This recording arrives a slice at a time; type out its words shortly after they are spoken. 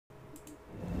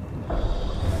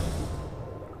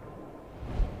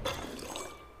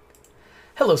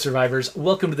Hello survivors,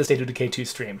 welcome to the State of Decay 2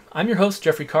 stream. I'm your host,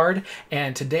 Geoffrey Card,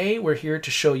 and today we're here to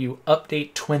show you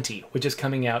Update 20, which is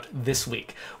coming out this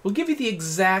week. We'll give you the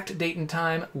exact date and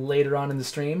time later on in the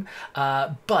stream,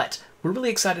 but we're really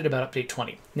excited about Update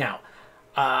 20. Now,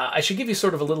 I should give you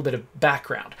sort of a little bit of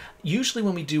background. Usually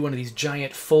when we do one of these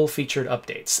giant full-featured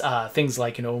updates, things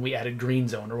like, when we added Green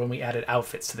Zone or when we added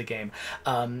outfits to the game,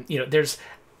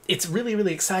 it's really,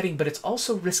 really exciting, but it's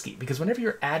also risky because whenever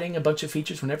you're adding a bunch of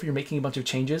features, whenever you're making a bunch of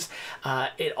changes,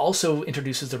 it also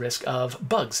introduces the risk of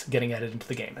bugs getting added into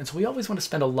the game. And so we always want to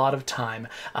spend a lot of time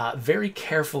very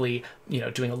carefully,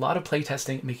 doing a lot of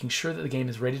playtesting, making sure that the game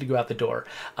is ready to go out the door.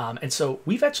 And so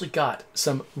we've actually got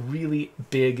some really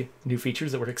big new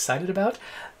features that we're excited about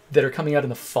that are coming out in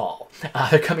the fall.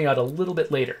 They're coming out a little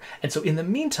bit later. And so in the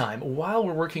meantime, while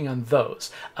we're working on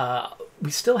those, we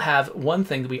still have one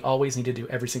thing that we always need to do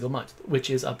every single month, which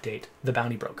is update the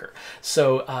Bounty Broker.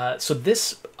 So so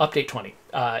this Update 20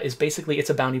 is basically, it's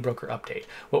a Bounty Broker update.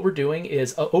 What we're doing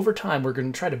is, over time, we're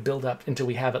going to try to build up until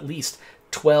we have at least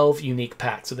 12 unique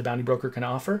packs that the Bounty Broker can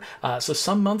offer. So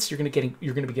some months you're going to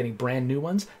be getting brand new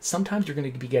ones. Sometimes you're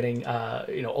going to be getting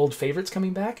old favorites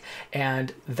coming back,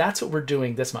 and that's what we're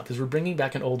doing this month. Is we're bringing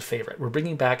back an old favorite. We're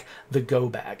bringing back the Go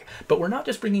Bag, but we're not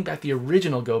just bringing back the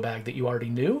original Go Bag that you already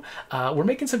knew. We're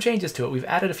making some changes to it. We've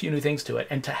added a few new things to it,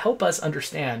 and to help us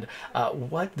understand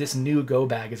what this new Go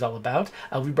Bag is all about,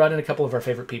 we brought in a couple of our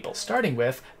favorite people, starting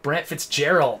with Brant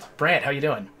Fitzgerald. Brant, how you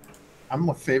doing? I'm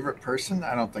a favorite person?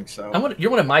 I don't think so.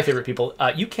 You're one of my favorite people.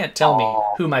 You can't tell me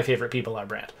who my favorite people are,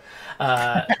 Brant.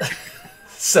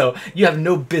 So you have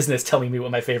no business telling me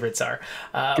what my favorites are.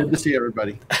 Good to see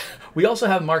everybody. We also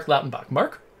have Mark Lautenbach.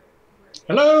 Mark?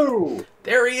 Hello!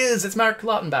 There he is. It's Mark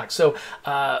Lautenbach. So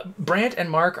Brant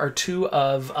and Mark are two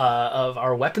of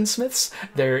our weaponsmiths.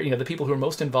 They're the people who are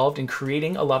most involved in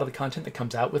creating a lot of the content that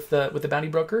comes out with the Bounty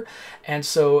Broker. And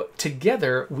so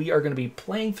together we are going to be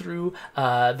playing through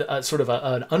sort of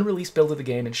an unreleased build of the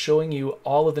game and showing you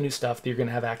all of the new stuff that you're going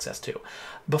to have access to.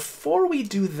 Before we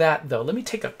do that, though, let me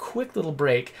take a quick little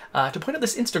break to point out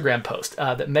this Instagram post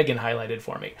that Megan highlighted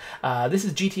for me. This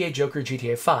is GTA Joker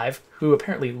GTA 5, who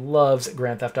apparently loves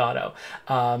Grand Theft Auto.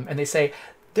 And they say,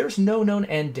 there's no known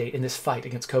end date in this fight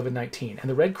against COVID-19, and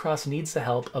the Red Cross needs the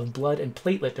help of blood and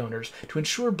platelet donors to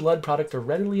ensure blood products are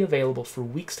readily available for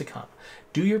weeks to come.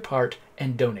 Do your part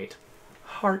and donate.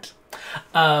 Heart.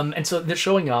 And so they're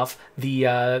showing off the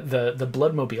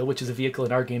Bloodmobile, which is a vehicle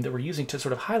in our game that we're using to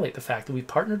sort of highlight the fact that we've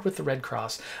partnered with the Red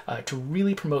Cross to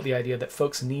really promote the idea that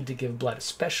folks need to give blood,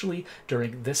 especially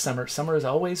during this summer. Summer is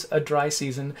always a dry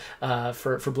season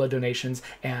for blood donations,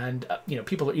 and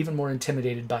people are even more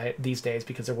intimidated by it these days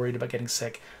because they're worried about getting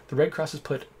sick. The Red Cross has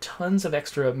put tons of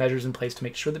extra measures in place to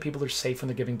make sure that people are safe when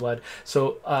they're giving blood.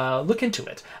 So look into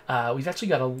it. We've actually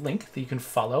got a link that you can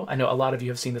follow. I know a lot of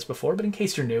you have seen this before, but in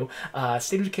case you're new,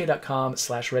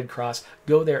 stateofdecay.com/redcross.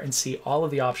 Go there and see all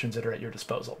of the options that are at your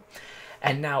disposal.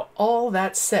 And now, all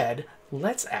that said,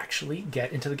 let's actually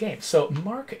get into the game. So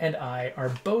Mark and I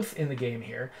are both in the game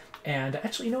here, and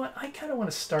actually, you know what? I kind of want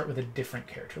to start with a different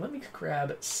character. Let me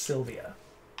grab Sylvia.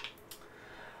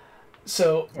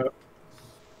 So,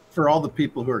 for all the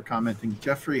people who are commenting,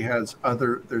 Geoffrey has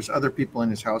there's other people in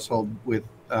his household with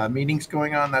meetings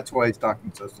going on. That's why he's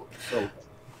talking so slow.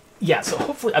 Yeah, so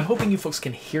hopefully, I'm hoping you folks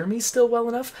can hear me still well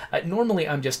enough. Normally,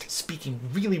 I'm just speaking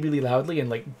really, really loudly and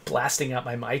like blasting out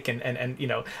my mic and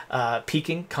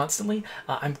peaking constantly.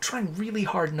 I'm trying really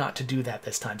hard not to do that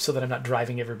this time, so that I'm not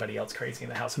driving everybody else crazy in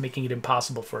the house and making it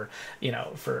impossible for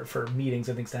for meetings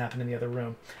and things to happen in the other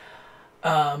room.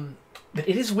 But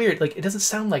it is weird. Like, it doesn't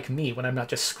sound like me when I'm not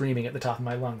just screaming at the top of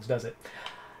my lungs, does it?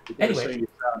 Anyway, you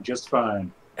sound just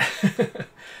fine.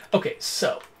 Okay,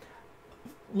 so.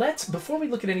 Before we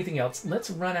look at anything else, let's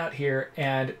run out here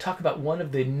and talk about one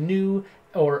of the new,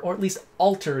 or at least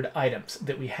altered items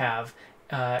that we have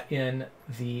in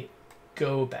the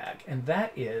Go Bag, and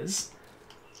that is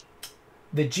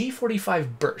the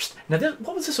G45 Burst. Now,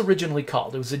 what was this originally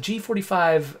called? It was a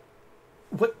G45,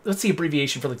 what's the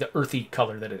abbreviation for like the earthy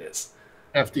color that it is?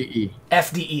 FDE.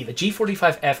 FDE, the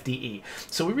G45 FDE.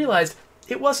 So we realized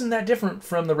it wasn't that different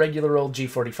from the regular old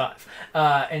G45.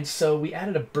 And so we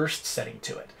added a burst setting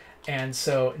to it. And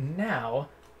so now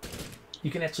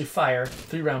you can actually fire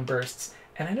 3-round bursts.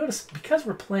 And I noticed, because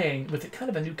we're playing with kind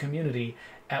of a new community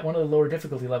at one of the lower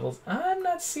difficulty levels, I'm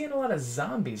not seeing a lot of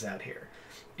zombies out here.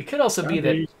 It could also be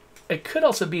that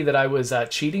I was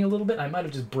cheating a little bit. I might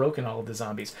have just broken all of the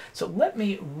zombies. So let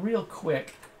me real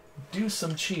quick do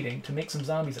some cheating to make some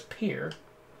zombies appear.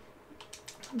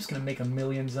 I'm just going to make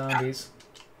 1,000,000 zombies.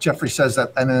 Geoffrey says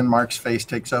that, and then Mark's face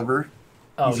takes over.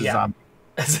 Oh, He's a yeah. zombie.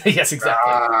 Yes,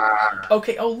 exactly.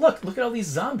 Okay, oh, look at all these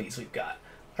zombies we've got.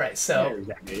 All right, so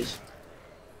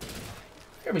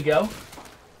there we go.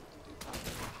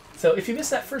 So if you miss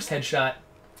that first headshot,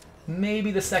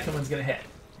 maybe the second one's going to hit.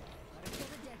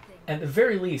 And at the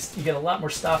very least, you get a lot more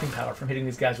stopping power from hitting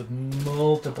these guys with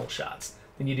multiple shots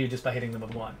than you do just by hitting them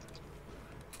with one.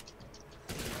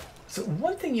 So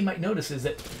one thing you might notice is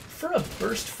that for a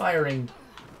burst firing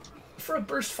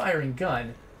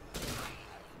gun,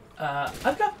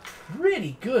 I've got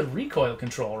pretty good recoil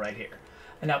control right here.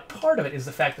 And now part of it is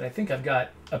the fact that I think I've got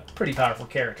a pretty powerful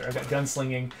character. I've got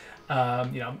gunslinging,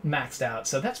 maxed out,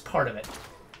 so that's part of it.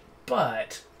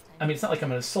 But I mean, it's not like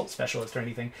I'm an assault specialist or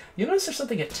anything. You notice there's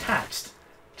something attached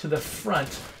to the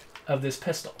front of this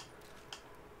pistol.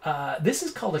 This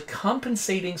is called a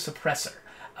compensating suppressor.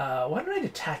 Why don't I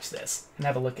detach this and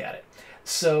have a look at it?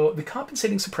 So the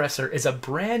compensating suppressor is a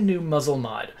brand new muzzle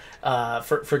mod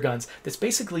for guns. That's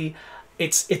basically,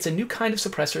 it's a new kind of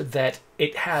suppressor that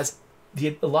it has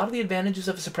a lot of the advantages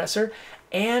of a suppressor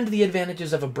and the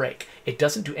advantages of a brake. It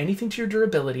doesn't do anything to your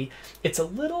durability. It's a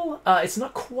little, it's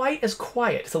not quite as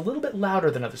quiet. It's a little bit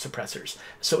louder than other suppressors.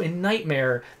 So in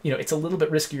Nightmare, it's a little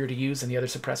bit riskier to use than the other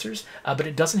suppressors, but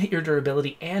it doesn't hit your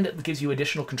durability and it gives you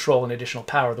additional control and additional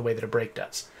power the way that a brake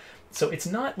does. So it's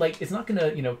not like, it's not going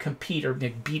to, compete or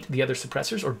beat the other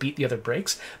suppressors or beat the other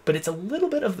brakes, but it's a little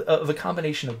bit of a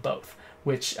combination of both,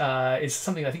 which is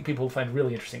something I think people will find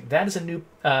really interesting. That is a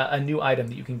new item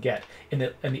that you can get in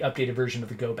the updated version of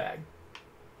the Go Bag.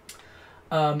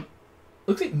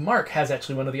 Looks like Mark has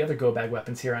actually one of the other Go Bag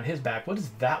weapons here on his back. What is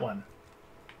that one?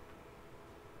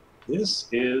 This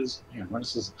is... Man, what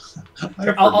is this?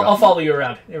 Here, I'll follow you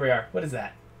around. Here we are. What is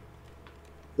that?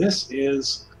 This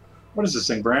is... What is this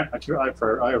thing, Brant? I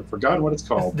have forgotten what it's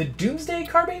called. The Doomsday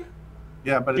Carbine?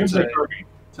 Yeah, but Doomsday it's Carbine.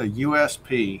 a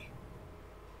USP.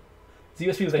 It's a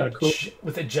USP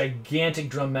with a gigantic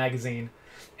drum magazine.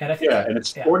 And I think, and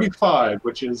it's 45,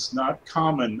 which is not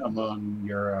common among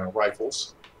your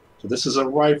rifles. So this is a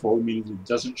rifle, meaning it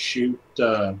doesn't shoot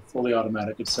fully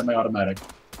automatic. It's semi-automatic.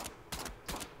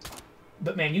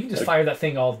 But man, you can just fire that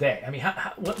thing all day. I mean,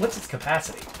 what's its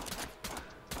capacity?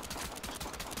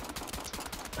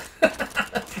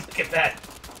 Look at that!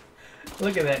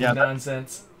 Look at that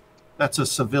nonsense. That's a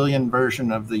civilian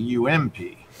version of the UMP.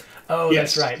 Oh,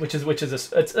 yes. That's right. Which is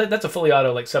that's a fully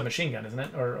auto like submachine gun, isn't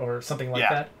it, or something like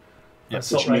that? Yeah.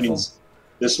 Assault Which means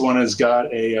this one has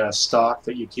got a stock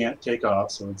that you can't take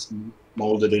off, so it's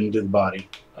molded into the body.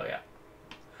 Oh yeah.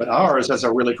 But ours has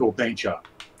a really cool paint job,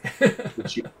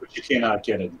 which you cannot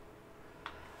get in.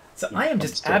 So I am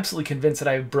just absolutely convinced that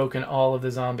I've broken all of the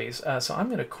zombies. So I'm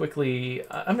going to quickly,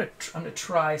 I'm going to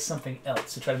try something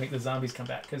else to try to make the zombies come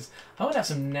back, because I want to have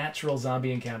some natural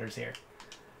zombie encounters here.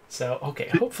 So, okay,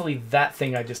 hopefully that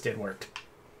thing I just did worked.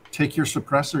 Take your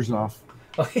suppressors off.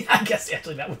 Oh, yeah, I guess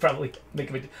actually that would probably make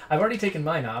a big... I've already taken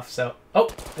mine off, so...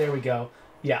 Oh, there we go.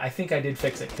 Yeah, I think I did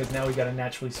fix it, because now we got a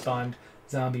naturally spawned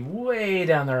zombie way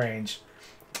down the range.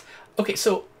 Okay,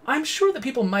 so I'm sure that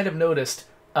people might have noticed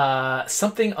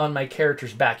something on my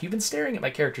character's back. You've been staring at my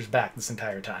character's back this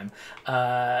entire time.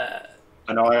 I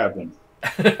know I have been.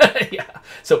 Yeah.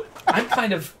 So I'm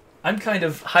kind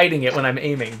of hiding it when I'm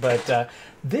aiming, but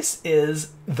this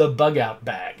is the bug out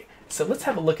bag. So let's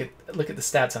have a look at the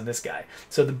stats on this guy.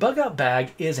 So the bug out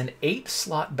bag is an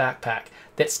 8-slot backpack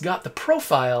that's got the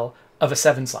profile of a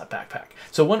 7-slot backpack.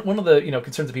 So one of the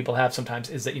concerns that people have sometimes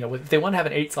is that if they want to have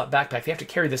an 8-slot backpack, they have to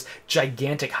carry this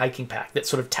gigantic hiking pack that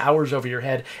sort of towers over your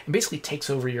head and basically takes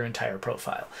over your entire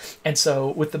profile. And so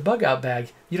with the bug out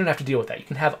bag, you don't have to deal with that. You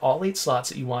can have all 8 slots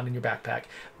that you want in your backpack,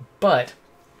 but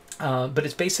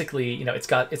it's basically it's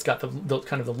got the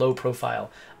kind of the low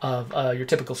profile of your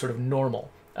typical sort of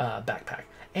normal backpack,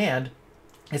 and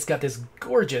it's got this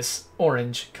gorgeous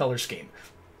orange color scheme,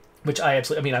 which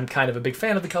I'm kind of a big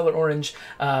fan of the color orange,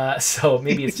 so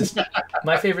maybe it's just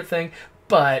my favorite thing,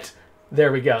 but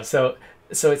there we go. So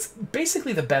it's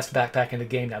basically the best backpack in the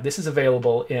game now. This is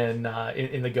available in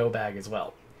the Go Bag as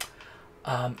well.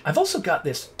 I've also got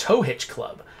this tow hitch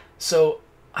club. So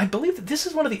I believe that this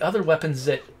is one of the other weapons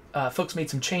that folks made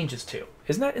some changes to.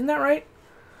 Isn't that right?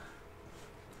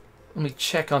 Let me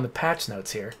check on the patch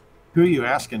notes here. Who are you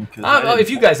asking? If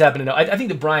you guys happen to know. I think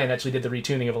that Brian actually did the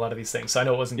retuning of a lot of these things, so I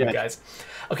know it wasn't you guys.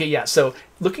 Okay, yeah, so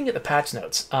looking at the patch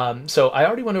notes, so I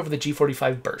already went over the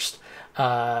G45 burst,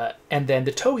 and then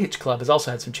the tow hitch club has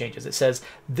also had some changes. It says,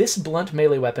 this blunt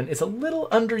melee weapon is a little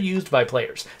underused by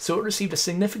players, so it received a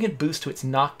significant boost to its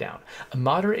knockdown, a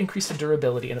moderate increase to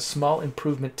durability, and a small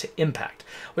improvement to impact.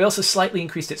 We also slightly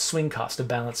increased its swing cost to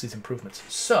balance these improvements.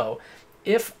 So,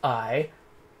 if I,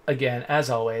 again, as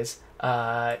always,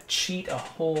 cheat a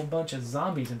whole bunch of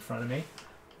zombies in front of me.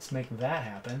 Let's make that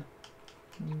happen.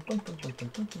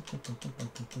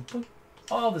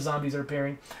 All the zombies are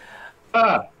appearing.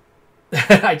 Ah!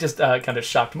 I just kind of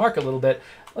shocked Mark a little bit.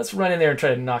 Let's run in there and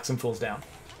try to knock some fools down.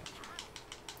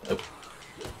 Oh.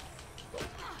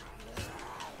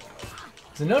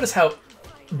 So notice how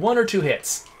 1 or 2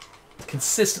 hits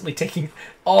consistently taking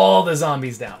all the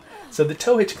zombies down. So the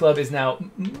tow hitch club is now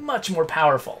much more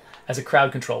powerful as a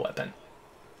crowd control weapon.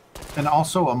 And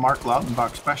also a Mark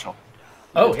Lautenbach special.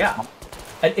 Oh yeah,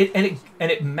 and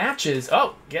it matches.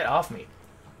 Oh, get off me!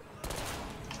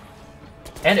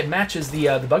 And it matches the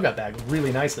bug out bag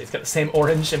really nicely. It's got the same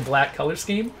orange and black color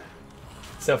scheme.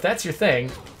 So if that's your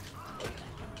thing,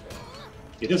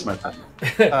 It is my thing.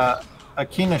 A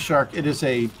Kina Shark, it is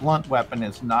a blunt weapon,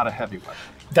 it's not a heavy weapon.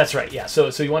 that's right. Yeah. So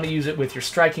you want to use it with your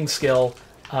striking skill,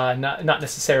 not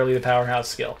necessarily the powerhouse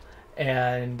skill.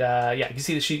 And yeah, you can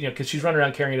see that she, because she's running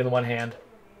around carrying it in the one hand.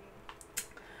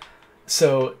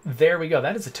 So there we go.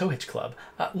 That is a tow hitch club.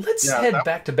 Let's head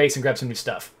back to base and grab some new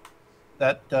stuff.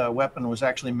 That weapon was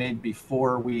actually made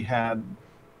before we had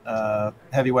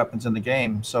heavy weapons in the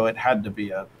game, so it had to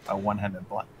be a one-handed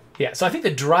blunt. Yeah, so I think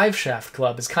the drive shaft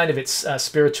club is kind of its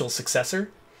spiritual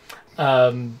successor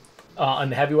on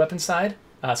the heavy weapon side.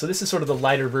 So this is sort of the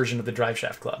lighter version of the drive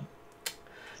shaft club.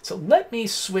 So let me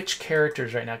switch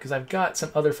characters right now because I've got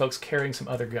some other folks carrying some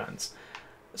other guns.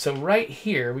 So right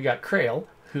here we got Krail,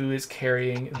 who is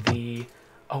carrying the...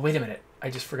 Oh, wait a minute. I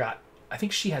just forgot. I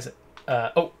think she has it.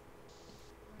 Oh,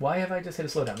 why have I just hit a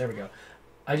slowdown? There we go.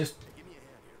 I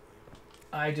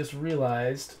just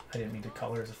realized I didn't mean to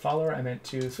call her as a follower. I meant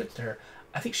to switch to her.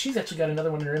 I think she's actually got another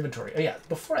one in her inventory. Oh yeah,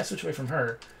 before I switch away from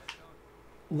her,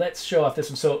 let's show off this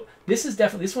one. So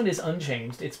this one is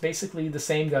unchanged. It's basically the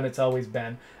same gun it's always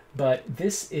been, but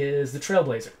this is the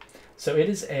Trailblazer. So it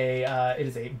is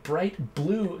a bright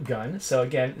blue gun. So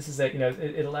again, this is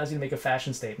it allows you to make a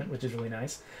fashion statement, which is really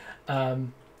nice.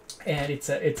 And it's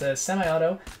a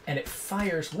semi-auto, and it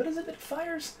fires. What is it that it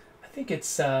fires? I think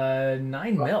it's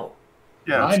 9mm.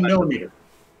 Yeah, 9mm.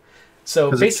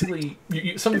 So basically,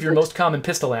 some of your most common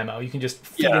pistol ammo you can just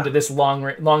feed into this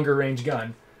longer range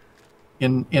gun.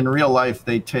 In real life,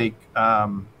 they take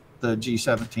the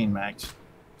G17 mags,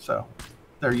 so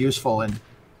they're useful in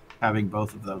having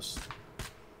both of those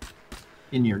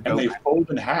in your go. And they fold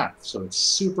in half, so it's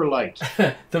super light.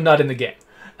 Though not in the game.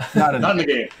 Not in the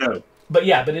game, no. But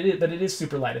yeah, but it is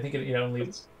super light. I think it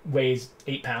only weighs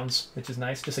 8 pounds, which is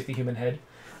nice, just like the human head.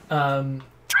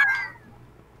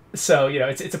 So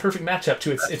it's a perfect matchup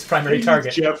to its primary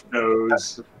target. Jeff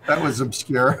knows. That was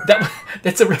obscure.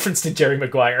 That's a reference to Jerry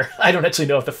Maguire. I don't actually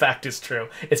know if the fact is true.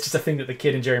 It's just a thing that the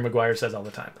kid in Jerry Maguire says all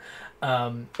the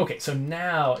time. Okay, so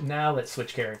now let's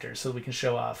switch characters so we can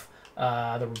show off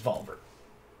the revolver.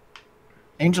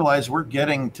 Angel Eyes, we're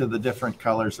getting to the different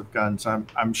colors of guns.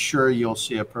 I'm sure you'll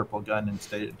see a purple gun in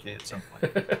State of Decay at some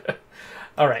point.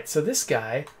 All right, so this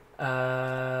guy,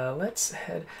 let's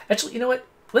head... Actually, you know what?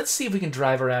 Let's see if we can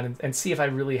drive around and see if I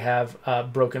really have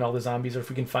broken all the zombies or if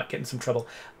we can get in some trouble.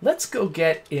 Let's go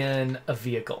get in a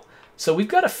vehicle. So we've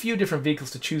got a few different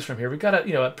vehicles to choose from here. We've got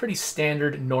a pretty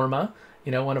standard Norma,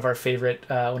 one of our favorite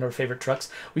trucks.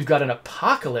 We've got an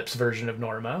Apocalypse version of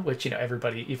Norma, which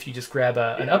everybody, if you just grab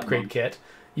an upgrade kit,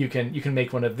 you can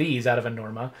make one of these out of a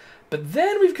Norma. But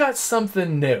then we've got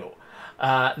something new.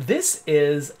 This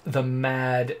is the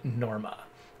Mad Norma.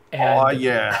 Oh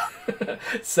yeah.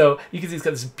 So you can see it's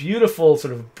got this beautiful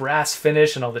sort of brass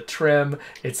finish and all the trim.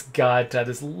 It's got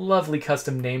this lovely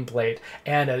custom nameplate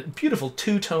and a beautiful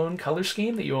two-tone color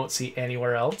scheme that you won't see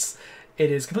anywhere else.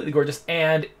 It is completely gorgeous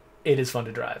and it is fun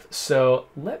to drive. So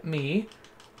let me...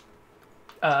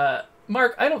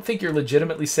 Mark, I don't think you're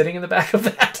legitimately sitting in the back of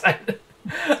that.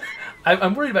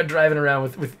 I'm worried about driving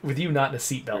around with you not in a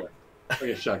seatbelt. Like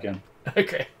a shotgun.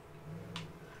 Okay.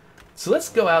 So let's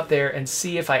go out there and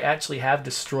see if I actually have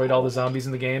destroyed all the zombies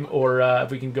in the game, or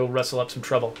if we can go rustle up some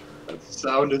trouble. That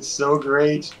sounded so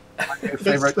great.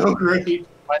 Favorite, so great.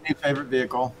 My new favorite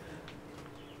vehicle.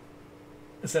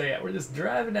 So yeah, we're just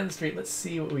driving down the street. Let's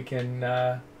see what we can...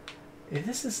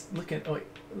 this is looking... Oh, wait.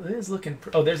 It is looking...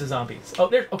 Oh, there's the zombies.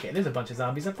 Oh, okay, there's a bunch of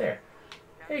zombies up there.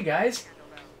 Hey, guys.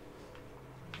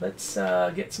 Let's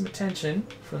get some attention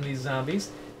from these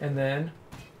zombies. And then...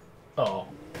 Oh...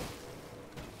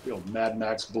 The old Mad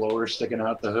Max blower sticking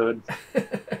out the hood.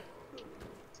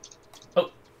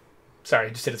 Oh, sorry,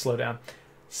 just hit it slow down.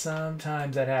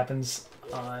 Sometimes that happens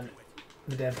on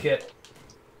the dev kit.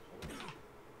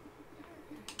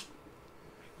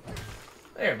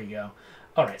 There we go.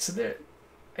 All right, so there.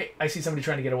 Hey, I see somebody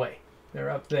trying to get away.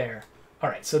 They're up there. All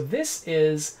right, so this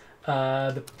is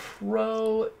the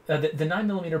the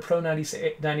 9mm Pro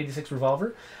 986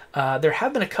 revolver. There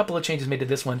have been a couple of changes made to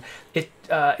this one.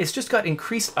 It's just got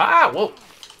increased. Ah, whoa!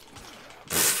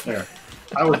 There,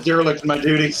 I was derelict in my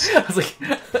duties. I was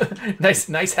like,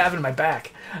 nice having my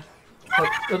back.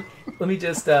 Let me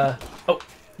just. Oh,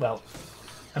 well,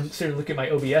 I'm sort of looking at my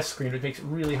OBS screen, which makes it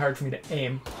really hard for me to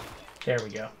aim. There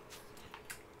we go.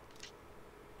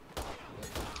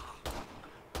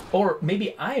 Or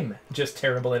maybe I'm just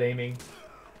terrible at aiming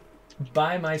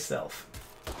by myself.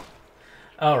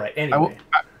 All right. Anyway,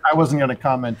 I wasn't going to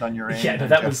comment on your aim. Yeah, no,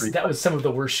 that was some of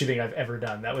the worst shooting I've ever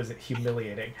done. That was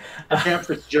humiliating. Camp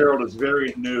Fitzgerald is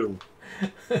very new,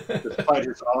 despite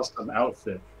his awesome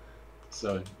outfit.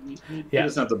 So he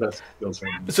doesn't have the best skills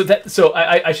right now. So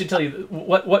I should tell you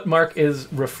what Mark is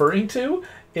referring to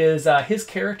is his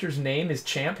character's name is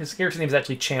Champ. His character's name is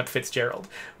actually Champ Fitzgerald,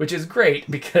 which is great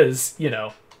because, you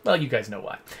know, well, you guys know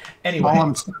why. Anyway.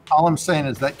 All I'm saying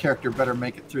is that character better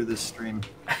make it through this stream.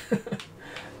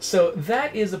 So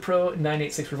that is the Pro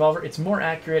 986 revolver. It's more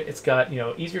accurate. It's got, you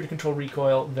know, easier to control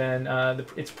recoil than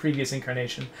its previous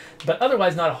incarnation. But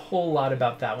otherwise, not a whole lot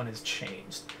about that one has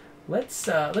changed. Let's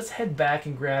head back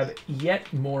and grab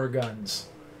yet more guns.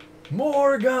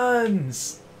 More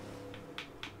guns!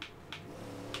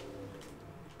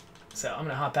 So I'm going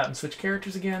to hop out and switch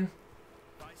characters again.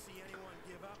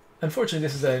 Unfortunately,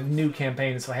 this is a new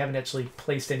campaign, so I haven't actually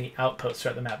placed any outposts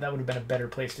throughout the map. That would have been a better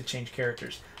place to change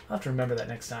characters. I'll have to remember that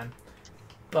next time.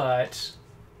 But,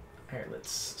 here,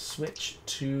 let's switch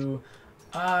to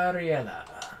Ariella.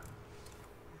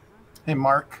 Hey,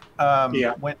 Mark.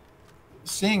 Yeah.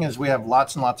 Seeing as we have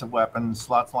lots and lots of weapons,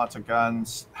 lots and lots of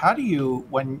guns, how do you,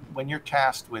 when you're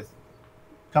tasked with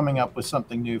coming up with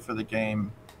something new for the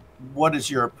game, what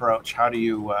is your approach? How do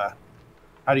you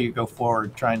go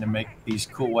forward trying to make these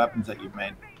cool weapons that you've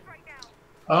made?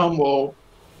 Well,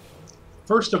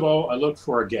 first of all, I look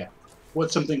for a gap.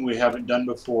 What's something we haven't done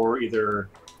before, either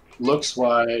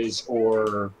looks-wise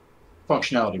or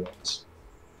functionality-wise?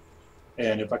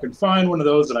 And if I can find one of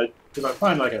those, and if I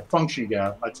find like a function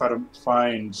gap, I try to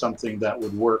find something that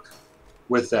would work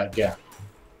with that gap.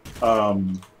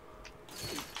 Then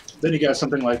you got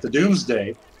something like the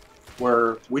Doomsday,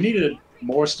 where we needed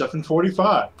more stuff in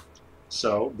 45.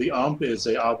 So the ump is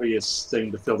an obvious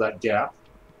thing to fill that gap.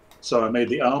 So I made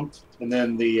the ump and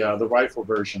then the rifle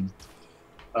version,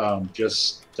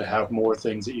 just to have more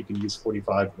things that you can use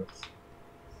 45 with.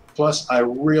 Plus, I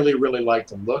really, really like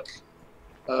the look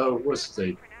of, what's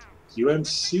the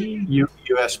UMC?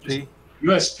 USP.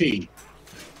 USP.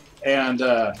 And,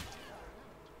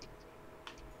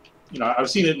 you know, I've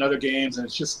seen it in other games, and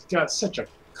it's just got such a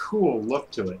cool look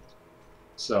to it.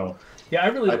 So... Yeah,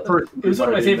 it was one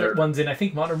of my favorite ones in, I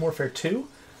think, Modern Warfare 2.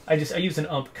 I used an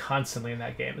ump constantly in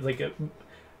that game. It's like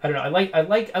I don't know. I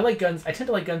like guns. I tend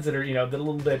to like guns that are, you know, that are a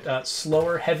little bit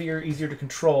slower, heavier, easier to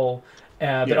control,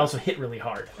 but also hit really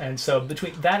hard. And so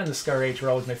between that and the Scar H were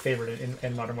always my favorite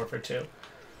in Modern Warfare 2.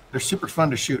 They're super fun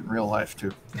to shoot in real life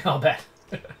too. I'll bet.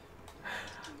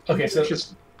 Okay, so it's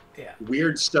just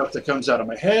weird stuff that comes out of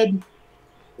my head,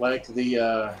 like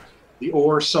the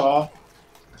ore saw.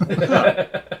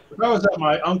 If I was at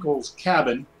my uncle's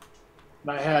cabin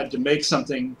and I had to make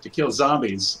something to kill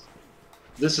zombies,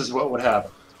 this is what would happen.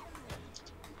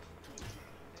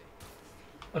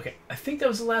 Okay, I think that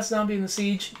was the last zombie in the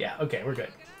siege. Yeah, okay, we're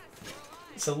good.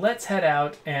 So let's head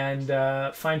out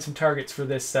and find some targets for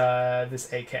this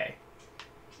this AK.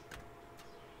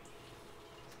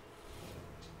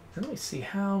 And let me see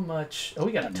how much... Oh,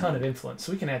 we got a ton of influence,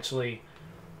 so we can actually...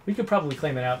 We could probably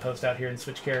claim an outpost out here and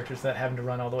switch characters without having to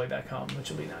run all the way back home, which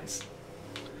will be nice.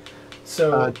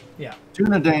 So, yeah.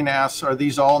 Dunedane asks, are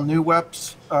these all new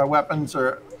weapons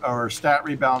or stat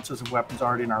rebalances of weapons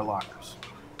already in our lockers?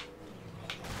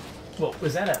 Well,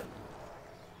 was that a...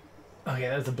 Oh,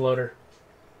 yeah, that's a bloater.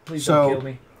 Please don't kill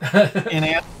me.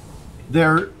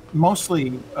 They're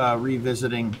mostly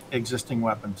revisiting existing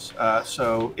weapons.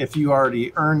 So if you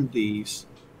already earned these...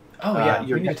 Oh, yeah,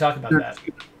 we need to talk about that.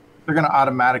 They're going to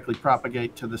automatically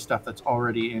propagate to the stuff that's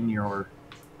already in your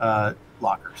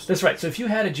lockers. That's right. So if you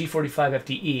had a G45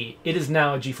 FDE, it is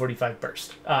now a G45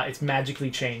 burst. It's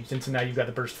magically changed, and so now you've got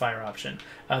the burst fire option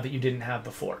that you didn't have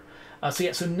before.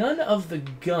 So none of the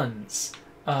guns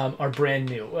are brand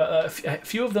new. A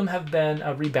few of them have been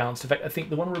rebalanced. In fact, I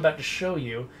think the one we're about to show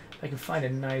you, if I can find a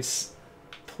nice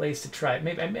place to try it.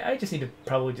 Maybe I just need to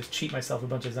probably just cheat myself a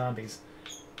bunch of zombies.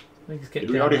 Let me just get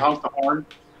Did we already honk the horn?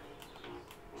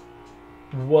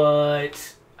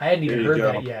 What? I hadn't even heard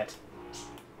that yet.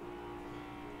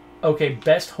 Okay,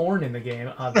 best horn in the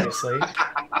game, obviously.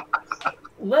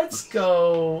 Let's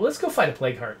go fight a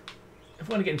plague heart. If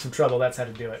we want to get in some trouble, that's how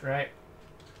to do it, right?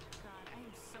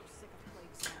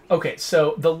 Okay,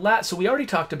 so so we already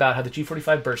talked about how the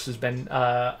G45 burst has been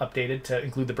updated to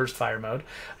include the burst fire mode.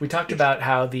 We talked about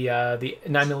how the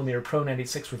 9mm Pro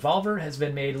 96 revolver has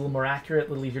been made a little more accurate, a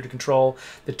little easier to control.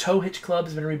 The tow hitch club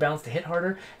has been rebalanced to hit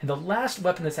harder, and the last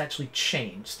weapon that's actually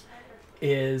changed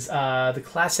is the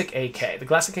classic AK. The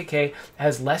classic AK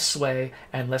has less sway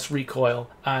and less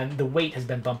recoil, and the weight has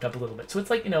been bumped up a little bit. So it's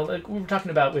like, like we were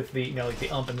talking about with the like the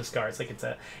ump and the scar. It's like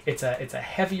it's a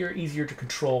heavier, easier to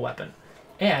control weapon.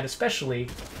 And especially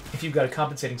if you've got a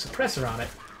compensating suppressor on it,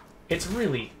 it's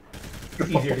really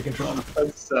easier to control.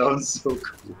 That sounds so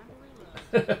cool.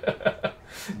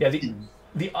 Yeah,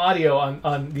 the audio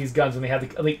on these guns when they have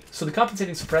so the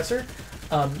compensating suppressor,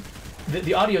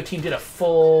 the audio team did a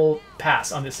full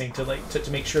pass on this thing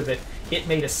to make sure that it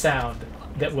made a sound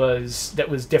that was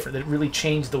different, that it really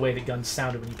changed the way the guns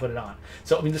sounded when you put it on.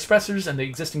 So I mean the suppressors and the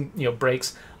existing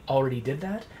brakes already did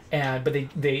that, but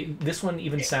this one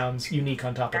even sounds unique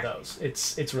on top of those.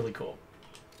 It's really cool.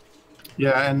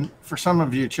 Yeah, and for some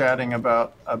of you chatting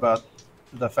about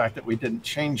the fact that we didn't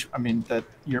change, I mean that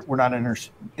we're not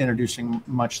introducing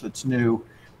much that's new.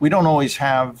 We don't always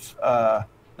have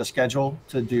the schedule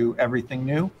to do everything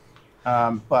new,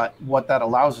 but what that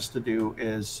allows us to do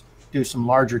is do some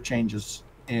larger changes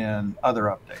in other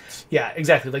updates. Yeah,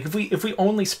 exactly. Like if we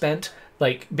only spent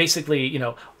like basically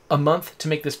a month to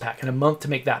make this pack and a month to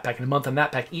make that pack and a month on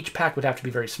that pack, each pack would have to be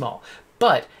very small.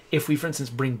 But if we, for instance,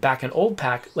 bring back an old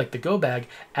pack like the Go Bag,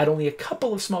 add only a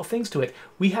couple of small things to it,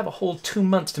 we have a whole 2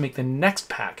 months to make the next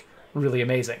pack really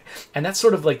amazing. And that's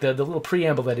sort of like the little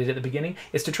preamble that I did at the beginning,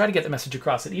 is to try to get the message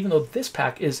across that even though this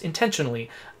pack is intentionally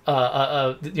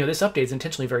this update is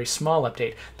intentionally a very small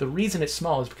update, the reason it's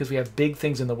small is because we have big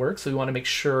things in the works, so we want to make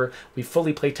sure we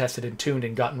fully play tested and tuned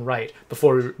and gotten right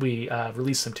before we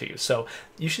release them to you. So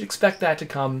you should expect that to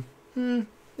come in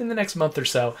the next month or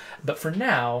so, but for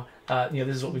now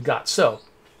this is what we've got. So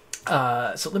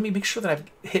let me make sure that I've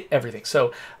hit everything.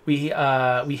 So we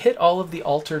hit all of the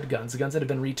altered guns, the guns that have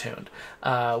been retuned.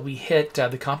 We hit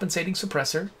the compensating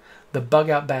suppressor, the bug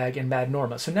out bag, and Mad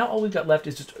Norma. So now all we've got left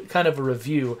is just kind of a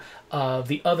review of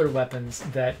the other weapons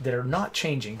that are not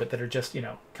changing, but that are just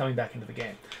coming back into the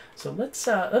game. So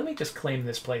let me just claim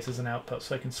this place as an outpost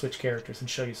so I can switch characters and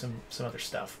show you some other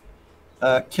stuff.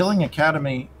 Killing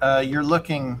Academy, you're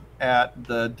looking at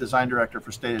the design director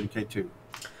for State of Decay 2.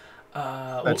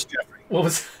 That's Geoffrey.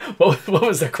 What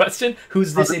was their question?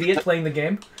 Who's this idiot playing the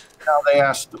game? Now they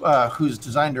asked who's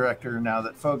design director now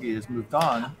that Foggy has moved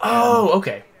on. Oh,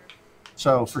 okay.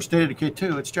 So for State of Decay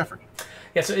 2, it's Geoffrey.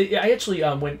 Yeah, so I actually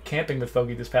went camping with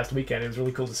Foggy this past weekend. It was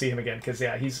really cool to see him again because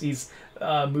he's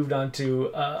moved on to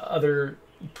other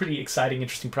pretty exciting,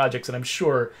 interesting projects, and I'm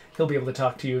sure he'll be able to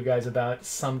talk to you guys about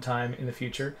sometime in the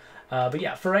future. But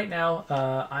yeah, for right now,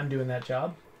 I'm doing that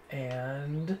job.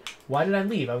 And why did I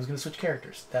leave? I was going to switch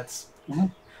characters.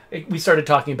 We started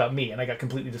talking about me, and I got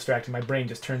completely distracted. My brain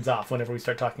just turns off whenever we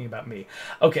start talking about me.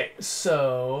 Okay,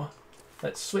 so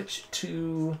let's switch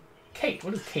to Kate.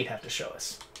 What does Kate have to show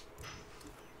us?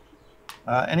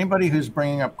 Anybody who's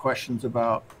bringing up questions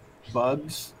about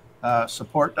bugs,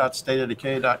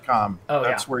 support.stateofdecay.com.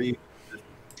 That's where you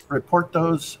report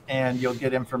those, and you'll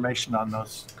get information on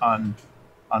those on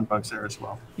bugs there as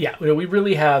well. Yeah, we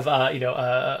really have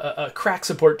a crack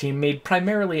support team made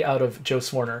primarily out of Joe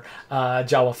Swarner,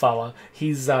 Jawafawa.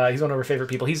 He's one of our favorite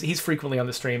people. He's frequently on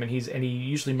the stream, and he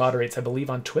usually moderates, I believe,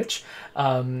 on Twitch.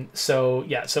 So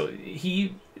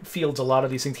he fields a lot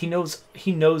of these things. He knows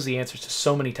the answers to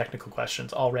so many technical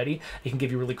questions already. He can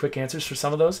give you really quick answers for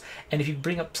some of those. And if you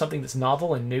bring up something that's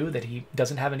novel and new that he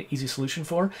doesn't have an easy solution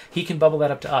for, he can bubble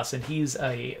that up to us. And he's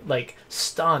a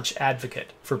staunch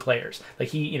advocate for players. Like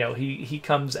he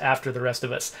comes after the rest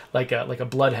of us like a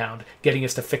bloodhound, getting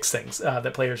us to fix things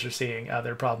that players are seeing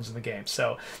their problems in the game.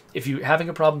 So if you're having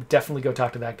a problem, definitely go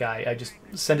talk to that guy. I just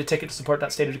send a ticket to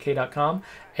support.stateofdecay.com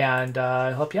and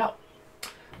he'll help you out.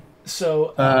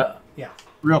 So, yeah.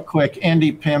 Real quick,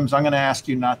 Andy Pims, I'm going to ask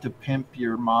you not to pimp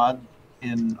your mod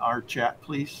in our chat,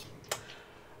 please.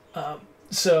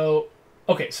 So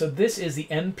this is the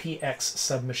MPX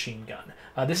submachine gun.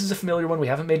 This is a familiar one. We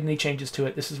haven't made any changes to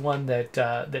it. This is one that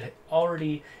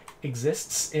already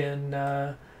exists in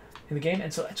the game.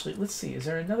 And so, actually, let's see. Is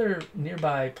there another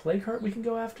nearby plague heart we can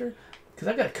go after? Because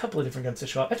I've got a couple of different guns to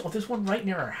show off. Oh, there's one right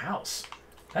near our house.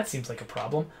 That seems like a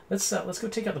problem. Let's go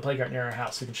take out the plague heart near our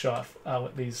house so we can show off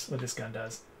what this gun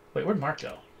does. Wait, where'd Mark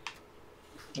go?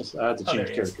 I had to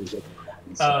change characters.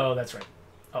 Oh, that's right.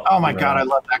 Oh my God, I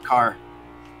love that car.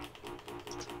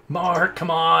 Mark, come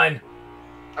on.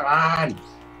 Come on.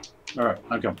 All right,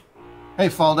 I'll come. Hey,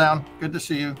 Fall Down. Good to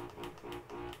see you.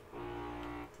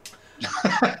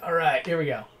 All right, here we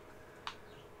go.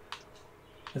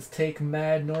 Let's take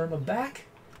Mad Norma back.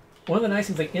 One of the nice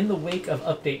things, like in the wake of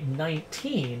update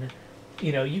 19,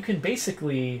 you can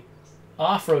basically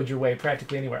off-road your way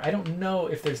practically anywhere. I don't know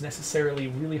if there's necessarily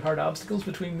really hard obstacles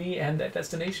between me and that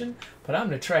destination, but I'm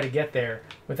going to try to get there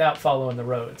without following the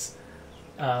roads.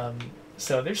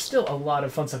 So there's still a lot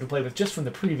of fun stuff to play with just from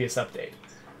the previous update.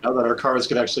 Now that our cars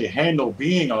can actually handle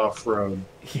being off-road,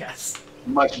 Yes.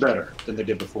 much better than they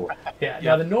did before. Yeah.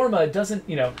 Now the Norma doesn't,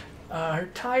 her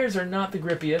tires are not the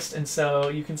grippiest, and so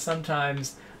you can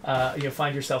sometimes,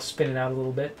 find yourself spinning out a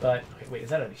little bit. But wait, is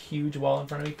that a huge wall in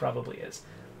front of me? Probably is.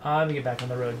 I'm gonna get back on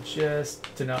the road just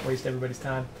to not waste everybody's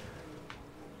time.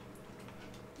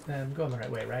 I'm going the right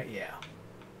way, right? Yeah.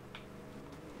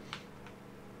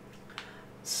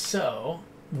 So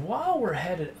while we're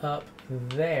headed up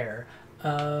there,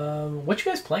 what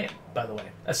you guys playing, by the way,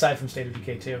 aside from State of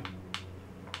Decay 2?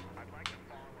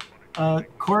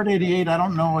 Cord 88, I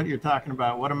don't know what you're talking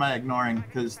about. What am I ignoring?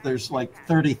 Because there's like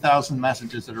 30,000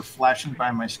 messages that are flashing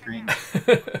by my screen.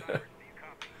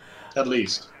 At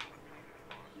least.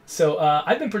 So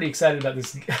I've been pretty excited about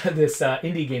this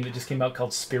indie game that just came out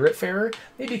called Spiritfarer.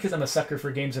 Maybe because I'm a sucker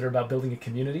for games that are about building a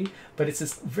community, but it's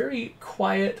this very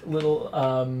quiet little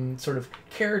sort of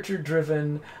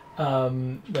character-driven,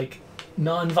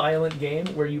 non-violent game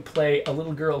where you play a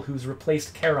little girl who's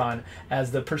replaced Charon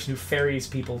as the person who ferries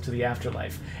people to the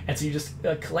afterlife. And so you're just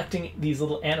collecting these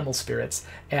little animal spirits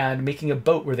and making a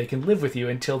boat where they can live with you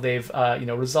until they've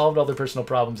resolved all their personal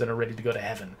problems and are ready to go to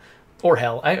heaven. Or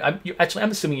hell. I'm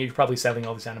assuming you're probably sailing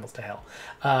all these animals to hell.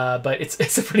 But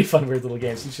it's a pretty fun, weird little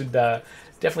game. So you should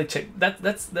definitely check.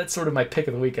 That's sort of my pick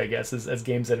of the week, I guess, as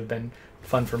games that have been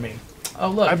fun for me. Oh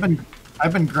look,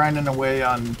 I've been grinding away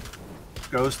on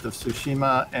Ghost of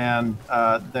Tsushima, and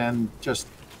then just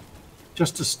to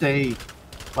stay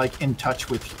in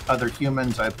touch with other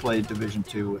humans, I played Division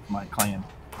 2 with my clan.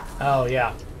 Oh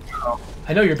yeah. Oh.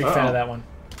 I know you're a big fan of that one.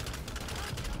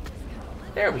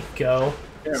 There we go.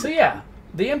 So yeah,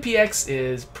 the MPX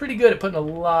is pretty good at putting a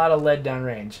lot of lead down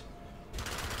range.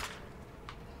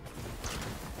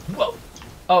 Whoa.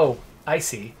 Oh, I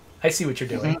see. I see what you're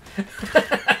doing.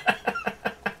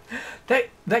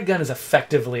 That gun is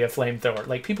effectively a flamethrower.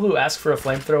 Like, people who ask for a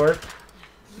flamethrower,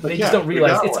 they just don't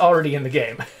realize it's already in the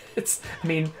game.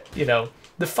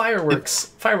 The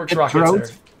fireworks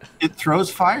rockets It throws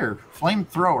fire.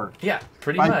 Flamethrower. Yeah,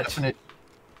 pretty much. Definition.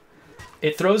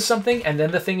 It throws something, and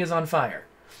then the thing is on fire.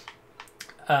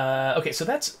 Okay, so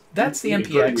that's the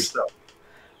MPX.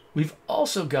 We've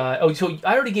also got... Oh, so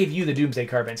I already gave you the Doomsday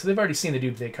Carbine, so they've already seen the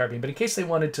Doomsday Carbine, but in case they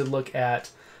wanted to look at...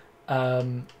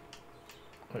 wait,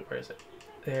 where is it?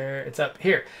 There, it's up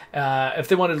here. If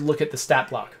they wanted to look at the stat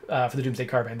block for the Doomsday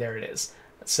Carbine, there it is.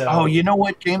 So... Oh, you know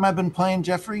what game I've been playing,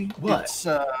 Geoffrey? What? It's,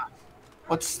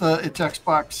 it's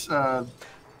Xbox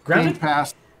Grounded? Game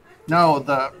Pass. No,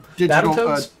 the digital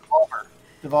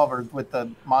Devolver with the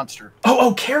monster.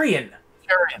 Oh, Carrion!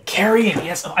 Carrion,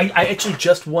 yes. I actually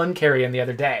just won Carrion the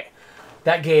other day.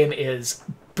 That game is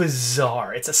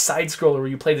bizarre. It's a side-scroller where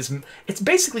you play this... It's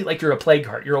basically like you're a plague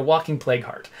heart. You're a walking plague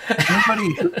heart.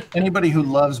 Anybody who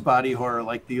loves body horror,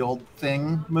 like the old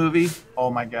Thing movie, oh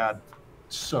my god,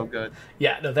 so good.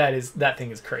 Yeah, no, that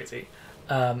thing is crazy.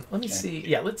 Let me see.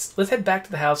 Yeah, let's head back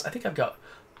to the house. I think I've got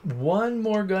one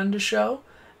more gun to show.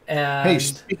 And hey,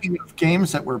 speaking of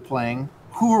games that we're playing,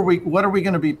 what are we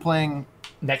going to be playing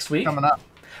next week? Coming up.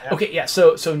 Yeah. Okay, yeah,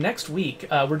 so next week,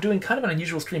 we're doing kind of an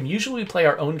unusual stream. Usually we play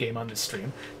our own game on this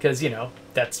stream, because,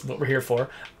 that's what we're here for.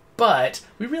 But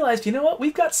we realized, what?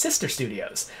 We've got sister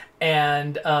studios.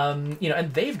 And,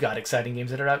 and they've got exciting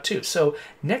games that are out, too. So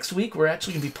next week, we're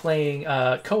actually going to be playing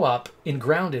co-op in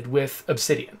Grounded with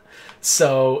Obsidian.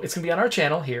 So it's going to be on our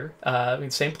channel here,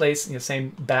 same place,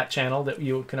 same bat channel that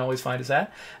you can always find us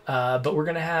at. But we're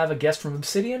going to have a guest from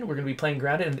Obsidian. We're going to be playing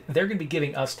Grounded, and they're going to be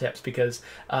giving us tips because,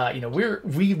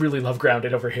 we really love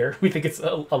Grounded over here. We think it's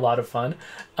a lot of fun.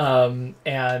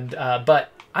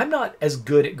 But I'm not as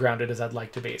good at Grounded as I'd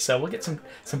like to be. So we'll get some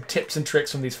tips and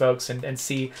tricks from these folks and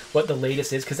see what the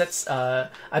latest is, because that's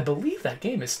I believe that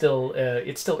game is still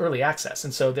it's still early access,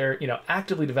 and so they're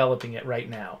actively developing it right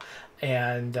now.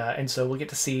 And so we'll get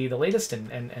to see the latest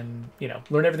and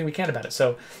learn everything we can about it.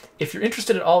 So if you're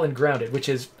interested at all in Grounded, which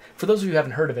is, for those of you who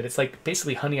haven't heard of it, it's like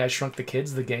basically Honey, I Shrunk the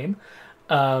Kids, the game.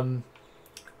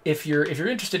 If you're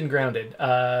interested in Grounded,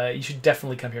 you should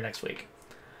definitely come here next week.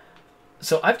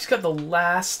 So I've just got the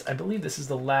last, I believe this is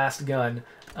the last gun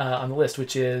on the list,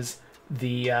 which is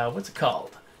the, what's it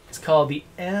called? It's called the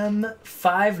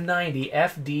M590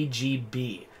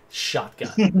 FDGB.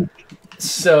 shotgun.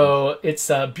 So it's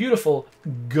a beautiful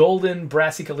golden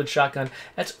brassy colored shotgun.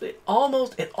 It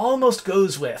almost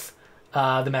goes with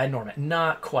the Mad Norma.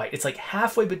 Not quite. It's like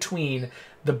halfway between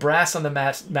the brass on the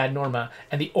Mad Norma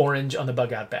and the orange on the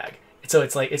Bug Out Bag. So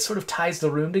it's like it sort of ties the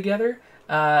room together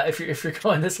if you're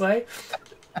going this way.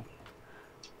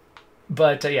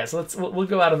 But yeah, so we'll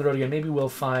go out on the road again. Maybe we'll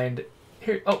find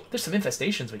here. Oh, there's some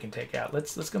infestations we can take out.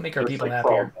 Let's go make our people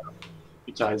happier.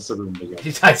 He ties the room together.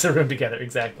 He ties the room together,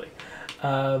 exactly.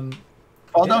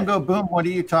 All don't go boom. What are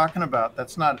you talking about?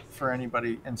 That's not for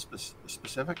anybody in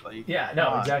specifically. Yeah,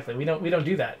 no, exactly. We don't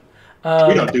do that.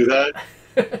 We don't do that.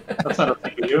 That's not a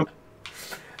thing we do.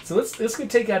 So let's go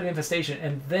take out an infestation,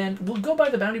 and then we'll go by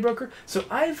the bounty broker. So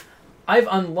I've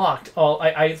unlocked all.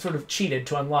 I sort of cheated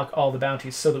to unlock all the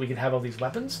bounties so that we could have all these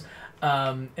weapons.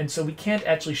 And so we can't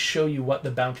actually show you what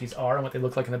the bounties are and what they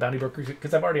look like in the bounty broker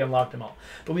because I've already unlocked them all.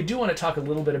 But we do want to talk a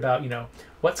little bit about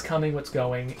what's coming, what's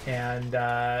going, and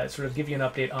sort of give you an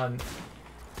update on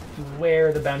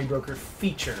where the bounty broker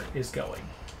feature is going.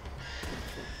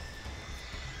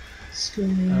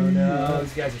 Oh no,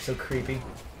 these guys are so creepy.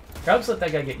 I'll just let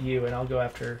that guy get you, and I'll go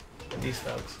after these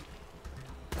folks.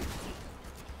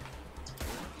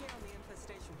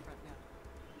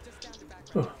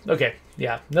 Ooh, okay,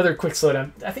 yeah, another quick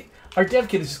slowdown. I think our dev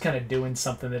kit is just kind of doing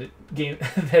something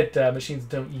that machines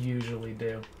don't usually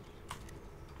do.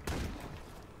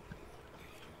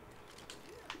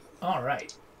 All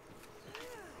right.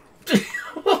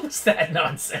 What was that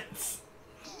nonsense?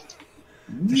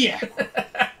 Yeah.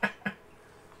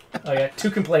 Oh yeah, two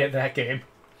can play at that game.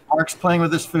 Mark's playing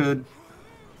with his food.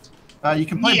 You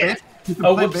can play Yeah. You can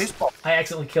play baseball. I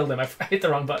accidentally killed him. I hit the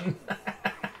wrong button.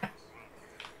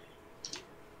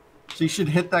 So you should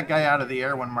hit that guy out of the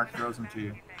air when Mark throws him to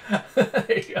you.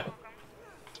 There you go.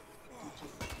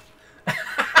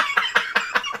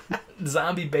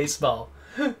 Zombie baseball.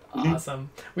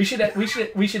 Awesome. We should add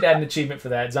an achievement for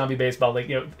that. Zombie baseball. Like,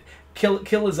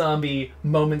 kill a zombie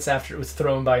moments after it was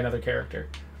thrown by another character.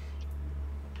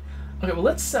 Okay, well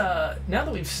let's now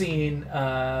that we've seen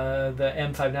the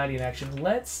M590 in action,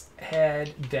 let's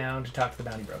head down to talk to the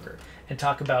bounty broker and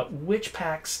talk about which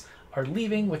packs are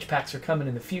leaving, which packs are coming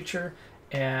in the future,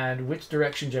 and which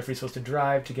direction Geoffrey's supposed to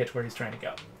drive to get to where he's trying to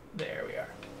go. There we are.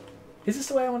 Is this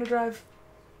the way I want to drive?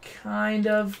 Kind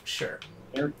of. Sure.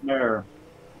 There.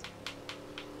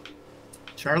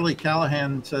 Charlie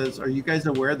Callahan says, "Are you guys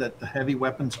aware that the heavy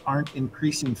weapons aren't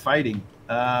increasing fighting?"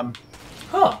 Huh.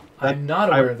 I'm not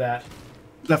aware of that.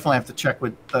 Definitely have to check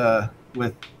with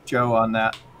Joe on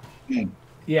that.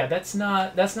 Yeah, that's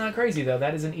not crazy though.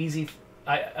 That is an easy.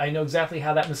 I know exactly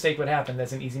how that mistake would happen.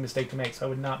 That's an easy mistake to make, so I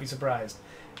would not be surprised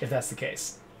if that's the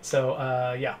case. So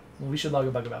yeah, we should log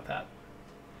a bug about that.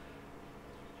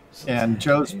 So and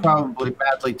Joe's probably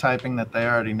badly typing that they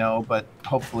already know, but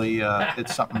hopefully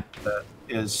it's something that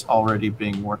is already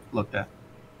being looked at.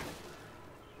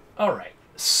 All right,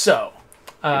 so.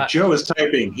 Joe is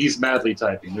typing. He's madly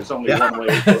typing. There's only one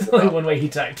way. There's only one way he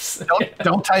types.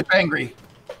 Don't type angry.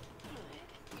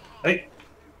 Hey.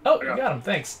 Oh, you got him.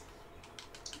 Thanks.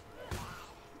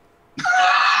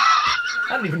 I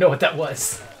don't even know what that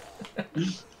was.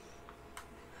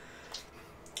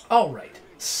 All right.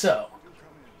 So,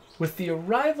 with the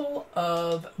arrival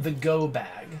of the Go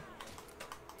Bag,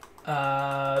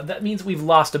 that means we've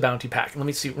lost a bounty pack. Let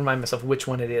me remind myself which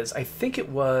one it is. I think it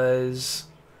was...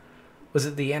 Was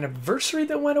it the anniversary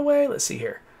that went away? Let's see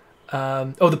here.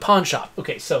 Oh, the pawn shop.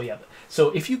 Okay, so yeah. So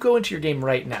if you go into your game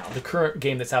right now, the current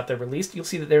game that's out there released, you'll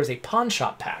see that there's a pawn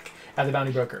shop pack at the